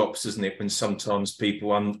really drops, doesn't it, when sometimes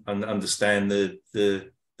people understand the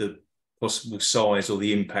possible size or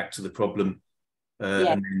the impact of the problem,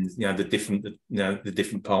 and then, the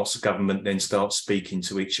different parts of government then start speaking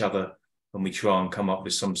to each other, and we try and come up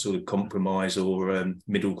with some sort of compromise or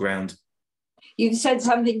middle ground. You've said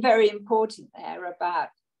something very important there about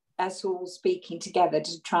us all speaking together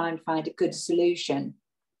to try and find a good solution.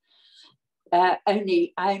 I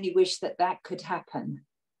only wish that could happen.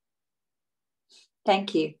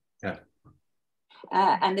 Thank you. Yeah.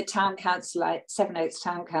 And the town council, Sevenoaks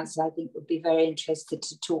Town Council, I think would be very interested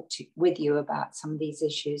to talk with you about some of these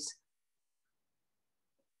issues.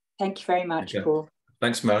 Thank you very much, Paul.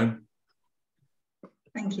 Thanks, Marilyn.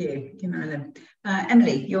 Thank you, Marilyn.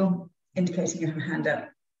 Emily, you're indicating you have a hand up.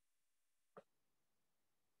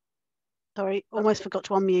 Sorry, almost forgot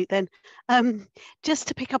to unmute then. Just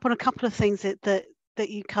to pick up on a couple of things that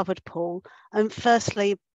you covered, Paul.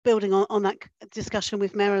 Firstly, building on that discussion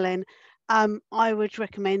with Marilyn, I would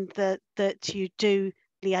recommend that you do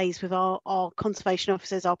liaise with our conservation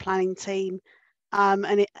officers, our planning team,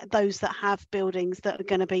 and those that have buildings that are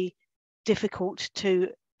going to be difficult to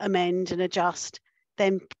amend and adjust,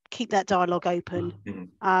 then keep that dialogue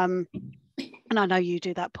open. And I know you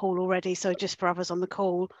do that, Paul, already, so just for others on the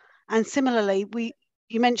call. And similarly,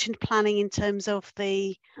 you mentioned planning in terms of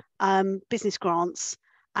the business grants,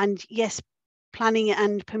 and yes, planning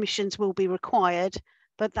and permissions will be required,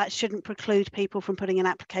 but that shouldn't preclude people from putting an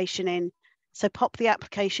application in. So pop the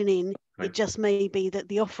application in. Right. It just may be that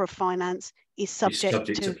the offer of finance is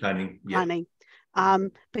subject to planning.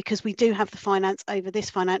 Because we do have the finance over this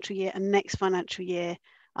financial year and next financial year.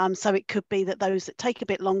 So it could be that those that take a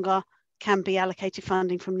bit longer can be allocated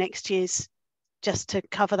funding from next year's just to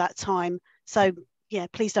cover that time. So yeah,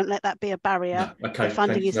 please don't let that be a barrier. No, okay, the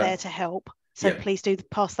funding is there to help. So please do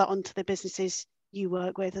pass that on to the businesses you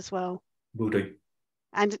work with as well. Will do.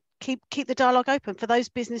 And keep the dialogue open for those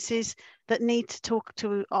businesses that need to talk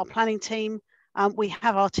to our planning team. We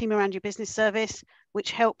have our Team Around Your Business service,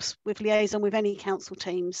 which helps with liaison with any council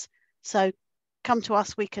teams. So come to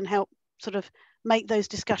us, we can help sort of make those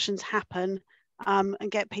discussions happen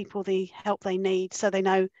and get people the help they need so they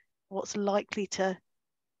know what's likely to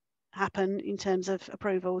happen in terms of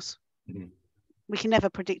approvals. Mm-hmm. We can never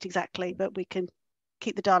predict exactly, but we can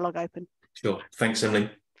keep the dialogue open. Sure. Thanks, Emily.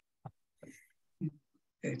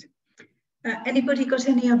 Good. Anybody got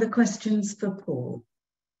any other questions for Paul?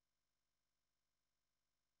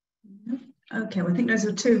 No? Okay, well, I think those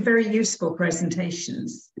are two very useful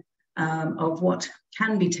presentations of what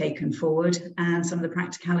can be taken forward and some of the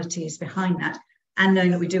practicalities behind that, and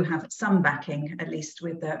knowing that we do have some backing, at least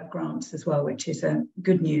with the grants as well, which is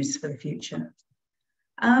good news for the future.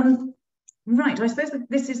 Right, I suppose that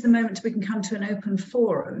this is the moment we can come to an open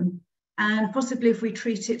forum, and possibly if we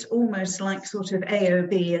treat it almost like sort of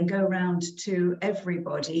AOB and go around to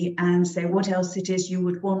everybody and say what else it is you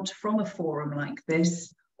would want from a forum like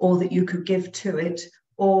this, or that you could give to it,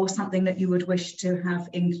 or something that you would wish to have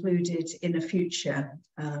included in a future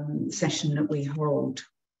session that we hold.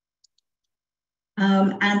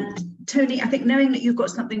 And Tony, I think knowing that you've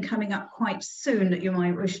got something coming up quite soon that you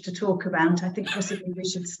might wish to talk about, I think possibly we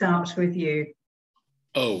should start with you.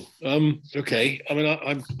 Oh, okay. I mean,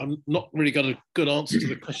 I'm not really got a good answer to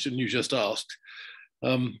the question you just asked.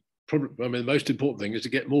 Probably, I mean, the most important thing is to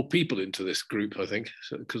get more people into this group, I think,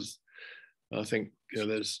 because I think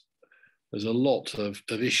there's a lot of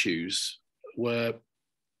issues where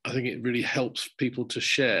I think it really helps people to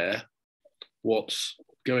share what's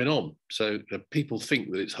going on. So people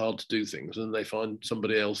think that it's hard to do things, and they find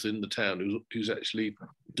somebody else in the town who's actually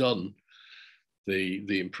done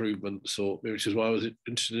the improvements, or which is why I was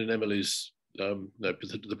interested in Emily's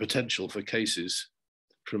the potential for cases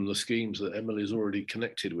from the schemes that Emily's already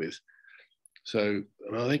connected with. So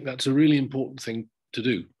I think that's a really important thing to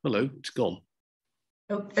do. Hello, it's gone.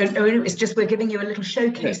 Oh, it's just we're giving you a little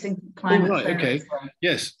showcasing climate. Oh, right, okay.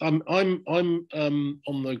 Yes, I'm on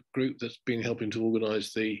the group that's been helping to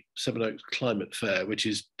organise the Sevenoaks Climate Fair, which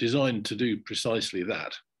is designed to do precisely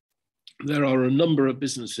that. There are a number of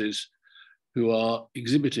businesses who are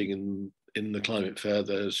exhibiting in the climate fair.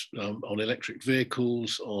 There's on electric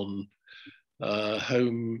vehicles, on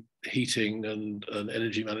home heating and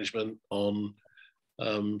energy management, on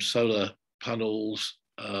solar panels,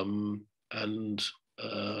 and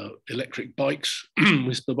electric bikes.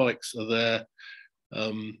 Whisper bikes are there,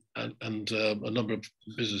 and a number of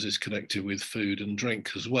businesses connected with food and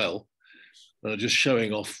drink as well, just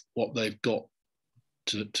showing off what they've got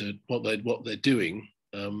to what they're doing.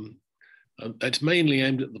 It's mainly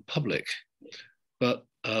aimed at the public, but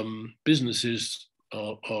businesses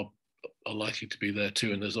are likely to be there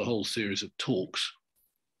too, and there's a whole series of talks.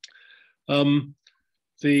 The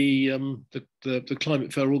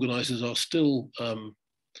climate fair organisers are still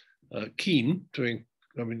keen to.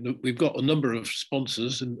 I mean, we've got a number of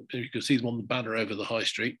sponsors, and you can see them on the banner over the high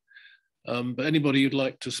street. But anybody who'd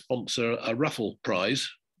like to sponsor a raffle prize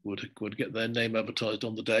would get their name advertised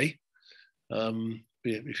on the day.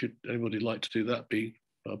 If anybody would like to do that,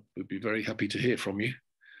 we'd be very happy to hear from you.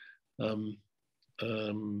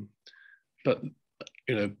 But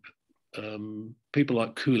people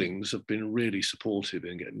like Coolings have been really supportive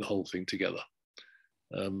in getting the whole thing together,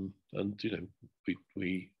 and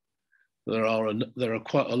there are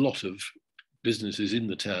quite a lot of businesses in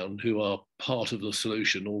the town who are part of the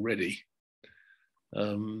solution already,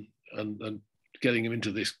 and getting them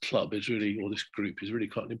into this club is really, or this group is really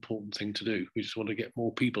quite an important thing to do. We just want to get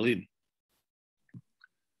more people in.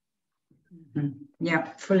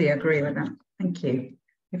 Yeah, fully agree with that. Thank you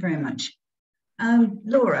very much.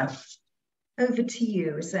 Laura. over to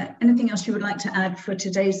you. Is there anything else you would like to add for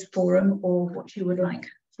today's forum, or what you would like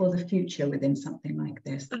for the future within something like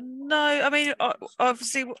this? No, I mean,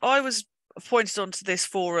 obviously I was appointed onto this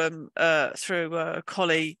forum through a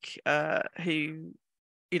colleague who,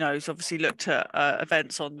 you know, has obviously looked at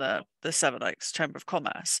events on the Sevenoaks Chamber of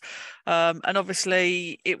Commerce. And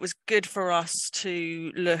obviously it was good for us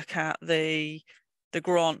to look at the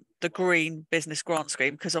green business grant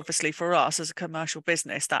scheme, because obviously for us as a commercial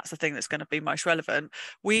business, that's the thing that's going to be most relevant.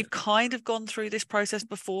 We've kind of gone through this process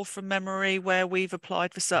before from memory, where we've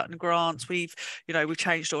applied for certain grants. We've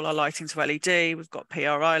changed all our lighting to LED. We've got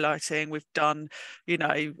PRI lighting. We've done,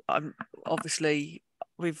 obviously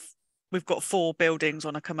we've got 4 buildings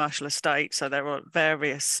on a commercial estate, so there are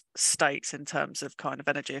various states in terms of kind of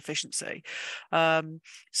energy efficiency.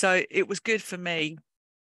 So it was good for me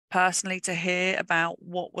personally to hear about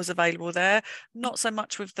what was available there, not so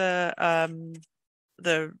much with the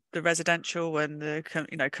residential and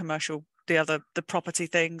the commercial, the property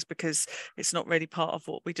things, because it's not really part of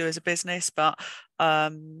what we do as a business, but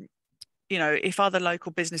if other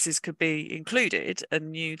local businesses could be included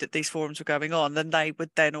and knew that these forums were going on, then they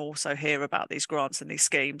would then also hear about these grants and these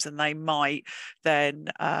schemes, and they might then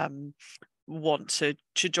want to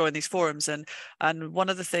join these forums. And one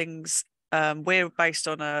of the things, we're based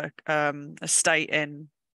on a estate in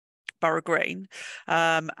Borough Green,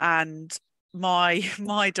 and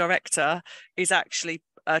my director is actually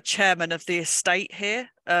chairman of the estate here,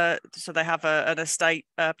 so they have an estate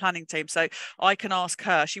planning team. So I can ask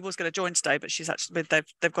her. She was going to join today, but she's actually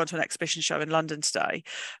they've gone to an exhibition show in London today.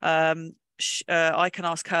 I can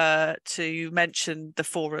ask her to mention the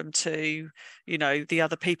forum to the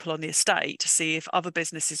other people on the estate, to see if other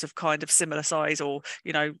businesses of kind of similar size, or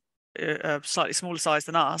slightly smaller size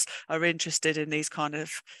than us, are interested in these kind of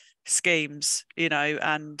schemes,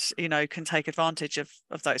 and can take advantage of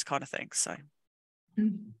those kind of things. So.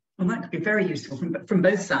 Well, that could be very useful from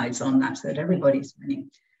both sides on that, so that everybody's winning.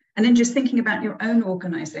 And then just thinking about your own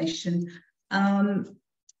organisation,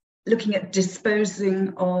 looking at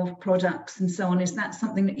disposing of products and so on, is that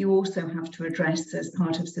something that you also have to address as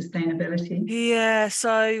part of sustainability? Yeah,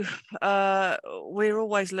 so we're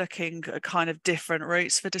always looking at kind of different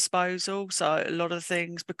routes for disposal. So a lot of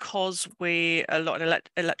things, because we're a lot of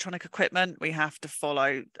electronic equipment, we have to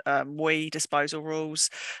follow WEEE disposal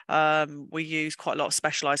rules. We use quite a lot of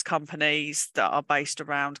specialised companies that are based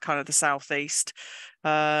around kind of the southeast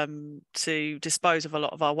to dispose of a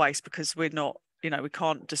lot of our waste, because we're not, we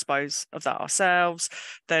can't dispose of that ourselves.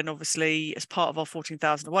 Then obviously, as part of our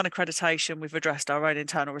 14001 accreditation, we've addressed our own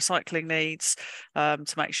internal recycling needs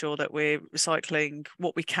to make sure that we're recycling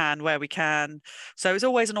what we can, where we can. So it's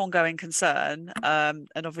always an ongoing concern. And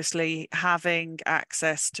obviously having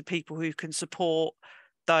access to people who can support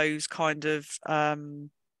those kind of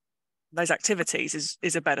those activities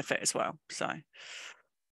is a benefit as well. So.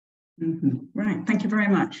 Right, thank you very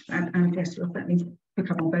much. I guess we'll certainly pick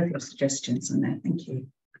up on both your suggestions on there. Thank you.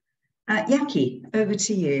 Jackie, over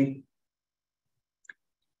to you.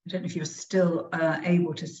 I don't know if you're still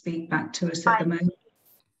able to speak back to us at the moment.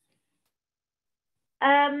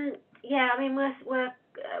 Yeah, I mean, we're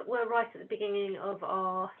right at the beginning of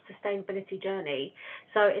our sustainability journey,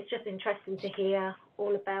 so it's just interesting to hear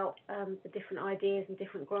all about the different ideas and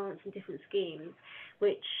different grants and different schemes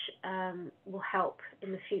which will help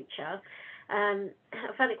in the future. I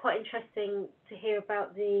found it quite interesting to hear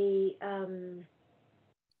about the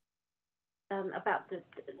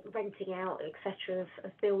renting out, etc.,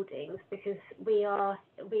 of buildings, because we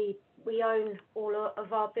own all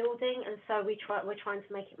of our building, and so we're trying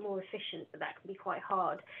to make it more efficient, but that can be quite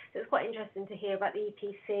hard. So it's quite interesting to hear about the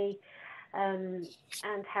EPC and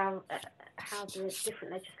how the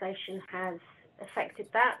different legislation has affected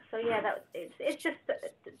that. So yeah, it's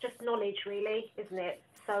just knowledge, really, isn't it?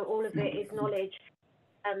 So all of it is knowledge,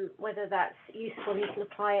 whether that's useful, you can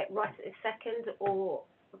apply it right at this second or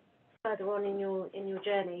further on in your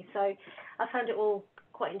journey. So I found it all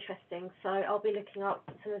quite interesting. So I'll be looking up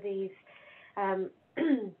some of these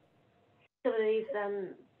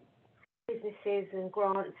businesses and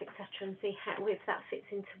grants, etc., and see if that fits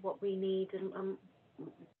into what we need and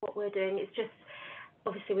what we're doing. It's just,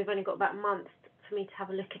 obviously we've only got about a month for me to have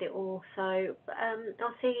a look at it all, so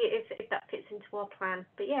I'll see if that fits into our plan.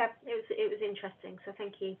 But yeah, it was interesting, so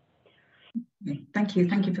thank you. Thank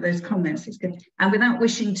you for those comments. It's good. And without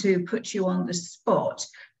wishing to put you on the spot,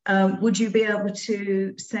 would you be able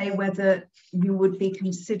to say whether you would be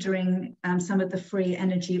considering some of the free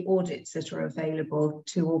energy audits that are available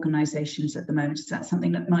to organisations at the moment? Is that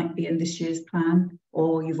something that might be in this year's plan,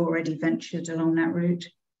 or you've already ventured along that route?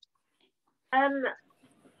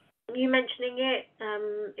 You mentioning it,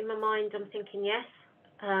 in my mind, I'm thinking yes,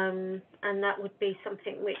 and that would be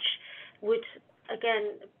something which would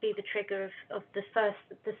again be the trigger of the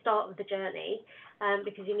start of the journey,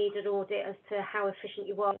 because you need an audit as to how efficient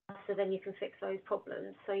you are, so then you can fix those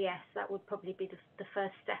problems. So yes, that would probably be the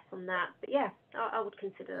first step on that. But yeah, I would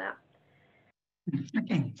consider that.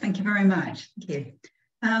 Okay, thank you very much. Thank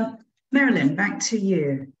you. Marilyn, back to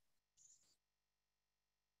you.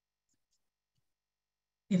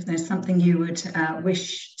 If there's something you would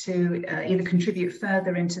wish to either contribute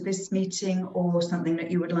further into this meeting or something that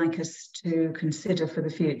you would like us to consider for the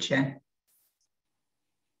future.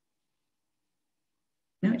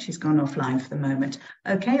 No, she's gone offline for the moment.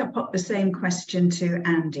 Okay, I'll pop the same question to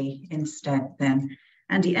Andy instead then.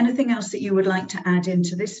 Andy, anything else that you would like to add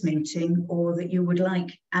into this meeting or that you would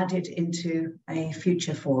like added into a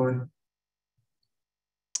future forum?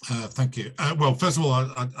 Thank you. Well, first of all,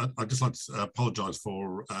 I'd just like to apologise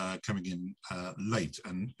for coming in late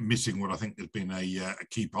and missing what I think has been a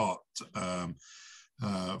key part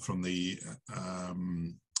from the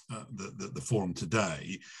forum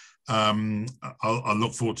today. I'll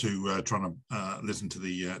look forward to trying to listen to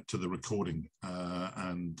the recording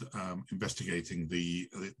and investigating the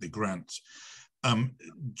grants.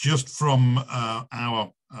 Just from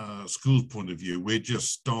our school's point of view, we're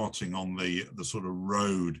just starting on the sort of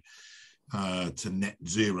road to net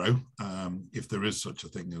zero, if there is such a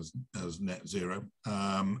thing as net zero,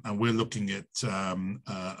 and we're looking at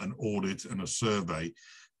an audit and a survey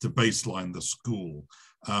to baseline the school.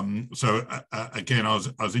 So again, I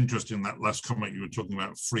was interested in that last comment you were talking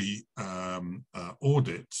about free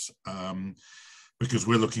audits. Because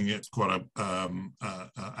we're looking at quite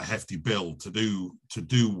a hefty bill to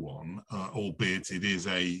do one, albeit it is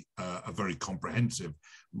a very comprehensive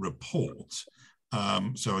report.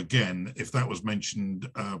 So again, if that was mentioned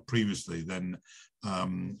previously, then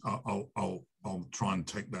I'll try and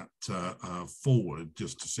take that forward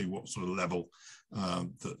just to see what sort of level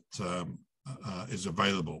that is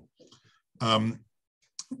available.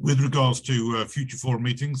 With regards to future forum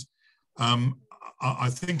meetings,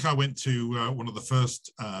 I think I went to one of the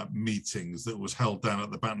first meetings that was held down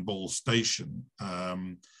at the Batton Ball station,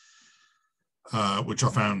 which I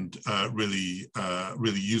found really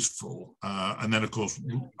useful. And then, of course,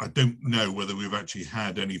 I don't know whether we've actually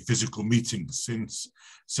had any physical meetings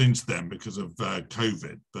since then because of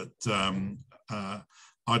COVID. But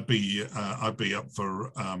I'd be up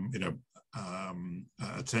for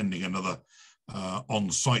attending another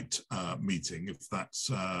on-site meeting if that's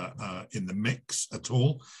in the mix at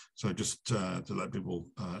all. So just to let people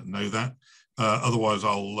know that. Otherwise,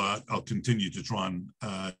 I'll continue to try and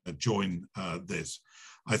join this.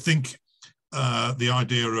 I think the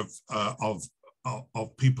idea of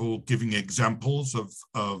people giving examples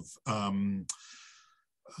of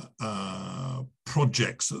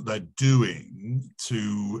projects that they're doing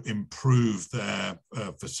to improve their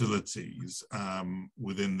facilities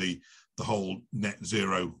within the whole net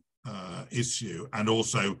zero issue, and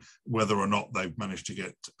also whether or not they've managed to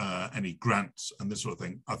get any grants and this sort of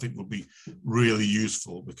thing, I think would be really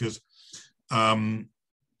useful, because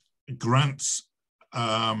grants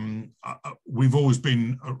we've always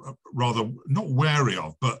been rather not wary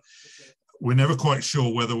of, but we're never quite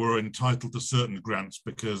sure whether we're entitled to certain grants,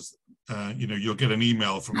 because you'll get an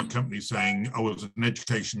email from a company saying, oh, as an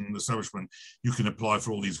education establishment, you can apply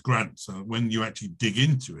for all these grants. And when you actually dig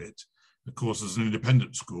into it, of course, as an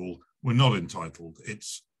independent school, we're not entitled.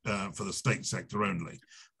 It's for the state sector only.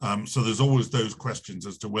 So there's always those questions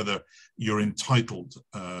as to whether you're entitled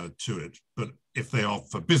to it. But if they are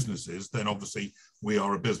for businesses, then obviously we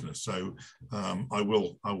are a business. So I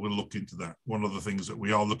will look into that. One of the things that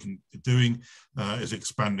we are looking at doing is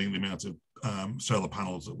expanding the amount of solar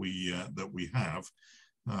panels that we have.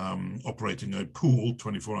 Operating a pool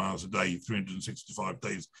 24 hours a day, 365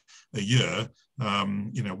 days a year,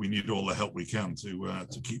 we need all the help we can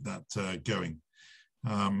to keep that going.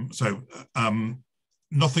 So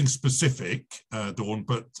nothing specific, Dawn,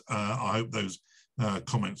 but I hope those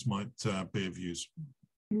comments might be of use.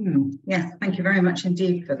 Yeah, thank you very much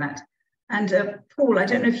indeed for that. And Paul, I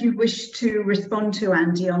don't know if you wish to respond to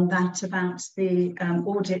Andy on that about the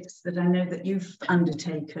audits that I know that you've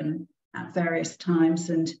undertaken at various times,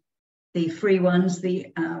 and the free ones,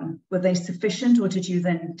 were they sufficient, or did you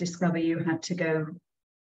then discover you had to go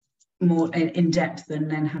more in depth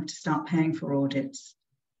and then have to start paying for audits?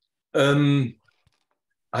 I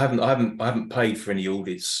haven't paid for any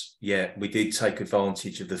audits yet. We did take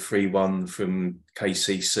advantage of the free one from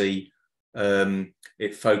KCC.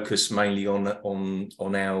 It focused mainly on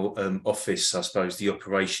our office, I suppose, the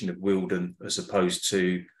operation of Wealdon, as opposed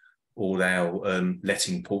to all our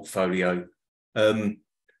letting portfolio. I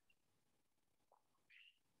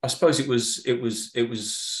suppose it was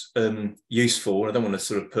useful. I don't want to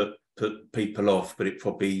sort of put people off, but it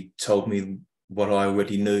probably told me what I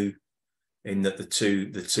already knew, in that the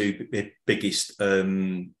two biggest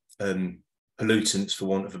pollutants, for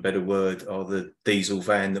want of a better word, are the diesel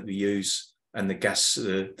van that we use and the gas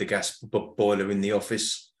boiler in the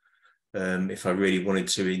office. If I really wanted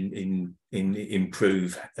to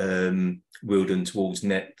improve Wealdon towards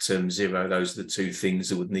net zero, those are the two things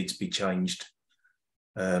that would need to be changed.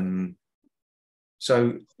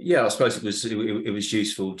 So yeah, I suppose it was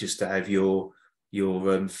useful just to have your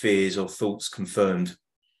fears or thoughts confirmed.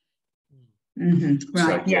 Mm-hmm.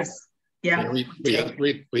 Right. So, yes. Yeah. We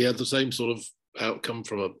had the same sort of outcome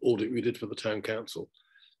from an audit we did for the town council.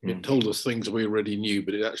 It told us things we already knew,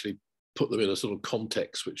 but it actually put them in a sort of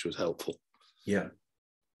context which was helpful. Yeah.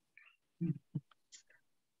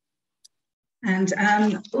 And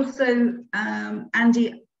also,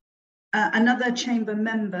 Andy, another chamber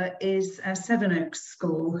member is Sevenoaks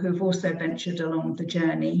School, who've also ventured along the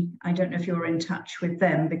journey. I don't know if you're in touch with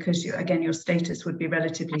them, because again, your status would be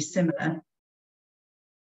relatively similar.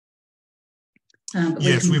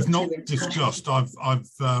 Yes, we've not discussed.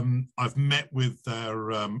 I've met with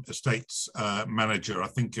their estates manager, I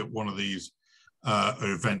think at one of these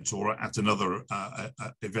events or at another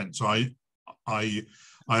event. So I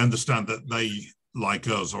understand that they, like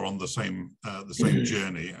us, are on the same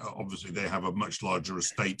journey. Obviously, they have a much larger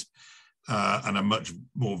estate and a much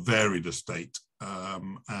more varied estate.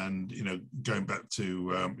 And going back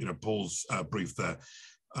to Paul's brief there.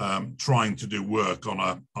 Trying to do work on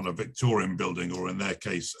a Victorian building, or in their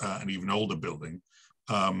case, an even older building,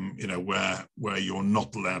 where you're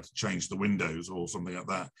not allowed to change the windows or something like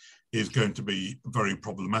that, is going to be very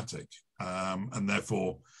problematic. And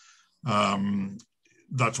therefore,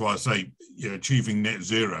 that's why I say achieving net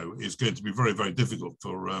zero is going to be very, very difficult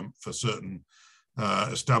for certain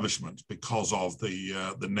establishments because of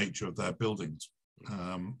the nature of their buildings.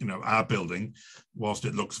 Our building, whilst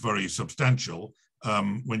it looks very substantial,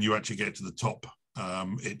 when you actually get to the top,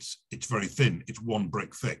 it's very thin. It's one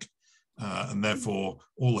brick thick, and therefore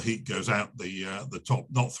all the heat goes out the top,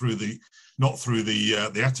 not through the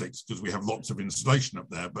attics, because we have lots of insulation up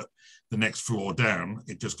there. But the next floor down,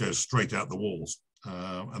 it just goes straight out the walls,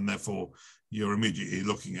 and therefore you're immediately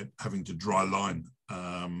looking at having to dry line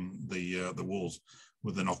the walls,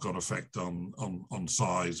 with a knock-on effect on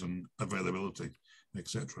size and availability,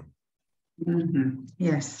 etc. Mm-hmm.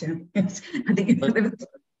 Yes, yes. I think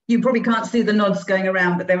you probably can't see the nods going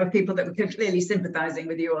around, but there were people that were clearly sympathising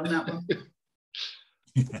with you on that one.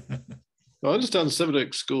 I understand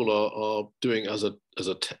Sevenoaks School are doing as a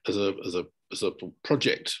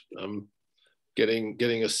project, getting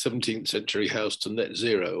a 17th century house to net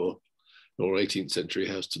zero, or 18th century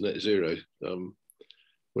house to net zero,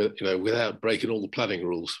 without breaking all the planning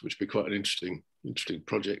rules, which would be quite an interesting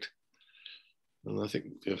project. And I think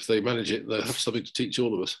if they manage it, they'll have something to teach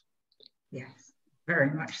all of us. Yes, very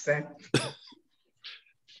much so.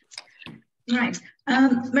 Right.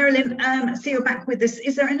 Marilyn, see you're back with us.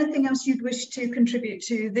 Is there anything else you'd wish to contribute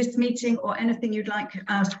to this meeting, or anything you'd like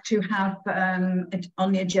us to have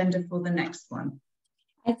on the agenda for the next one?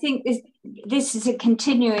 I think this is a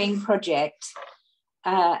continuing project.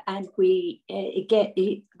 And we get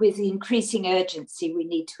with the increasing urgency, we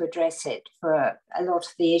need to address it for a lot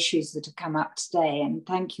of the issues that have come up today. And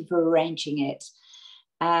thank you for arranging it.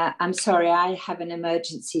 I'm sorry, I have an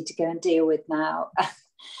emergency to go and deal with now.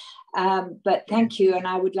 But thank you. And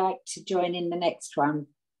I would like to join in the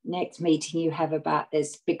next meeting you have about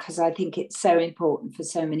this, because I think it's so important for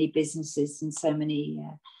so many businesses and so many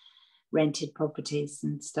rented properties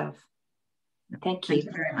and stuff. Thank you. Thank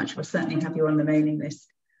you very much. We'll certainly have you on the mailing list.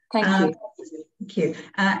 Thank you. Thank you.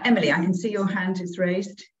 Emily, I can see your hand is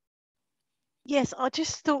raised. Yes, I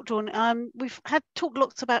just thought, Dawn, we've talked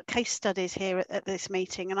lots about case studies here at this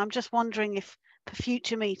meeting, and I'm just wondering if for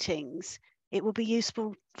future meetings it would be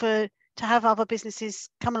useful to have other businesses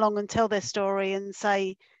come along and tell their story and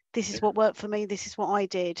say, this is what worked for me, this is what I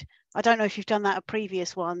did. I don't know if you've done that at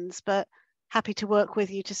previous ones, but happy to work with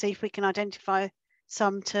you to see if we can identify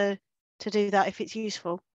some to do that if it's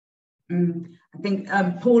useful. I think,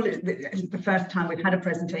 Paul, the first time we've had a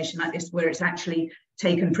presentation like this where it's actually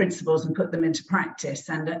taken principles and put them into practice.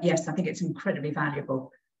 And yes, I think it's incredibly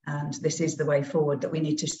valuable. And this is the way forward, that we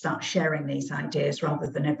need to start sharing these ideas rather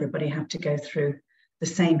than everybody have to go through the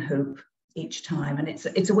same hoop each time. And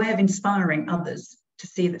it's a way of inspiring others to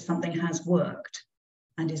see that something has worked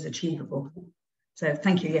and is achievable. So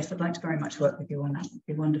thank you. Yes, I'd like to very much work with you on that. It'd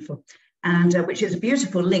be wonderful. And which is a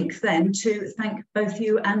beautiful link then to thank both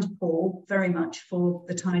you and Paul very much for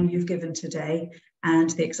the time you've given today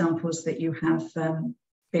and the examples that you have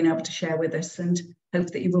been able to share with us, and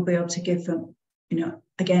hope that you will be able to give them, you know,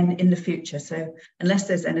 again in the future. So unless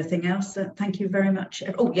there's anything else, thank you very much.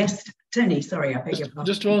 Oh yes, Tony, sorry, I beg your pardon.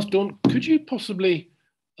 Just to ask Dawn, could you possibly,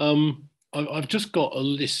 I've just got a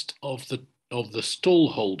list of the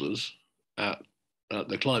stall holders at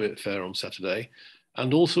the Climate Fair on Saturday,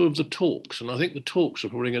 and also of the talks. And I think the talks are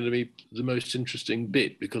probably going to be the most interesting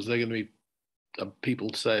bit, because they're going to be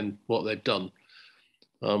people saying what they've done.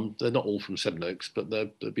 They're not all from Sevenoaks, but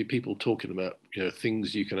there'll be people talking about, you know,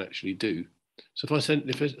 things you can actually do. So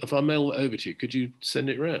if I mail it over to you, could you send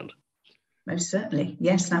it around? Most certainly,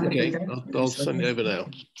 yes, that would be very I'll send it over now.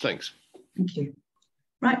 Thanks. Thank you.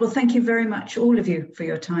 Right, well, thank you very much, all of you, for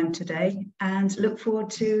your time today, and look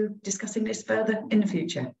forward to discussing this further in the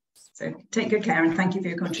future. So take good care, and thank you for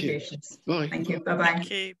your contributions. Bye. Thank you. Bye-bye.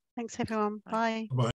 Thank you. Thanks, everyone. Bye. Bye.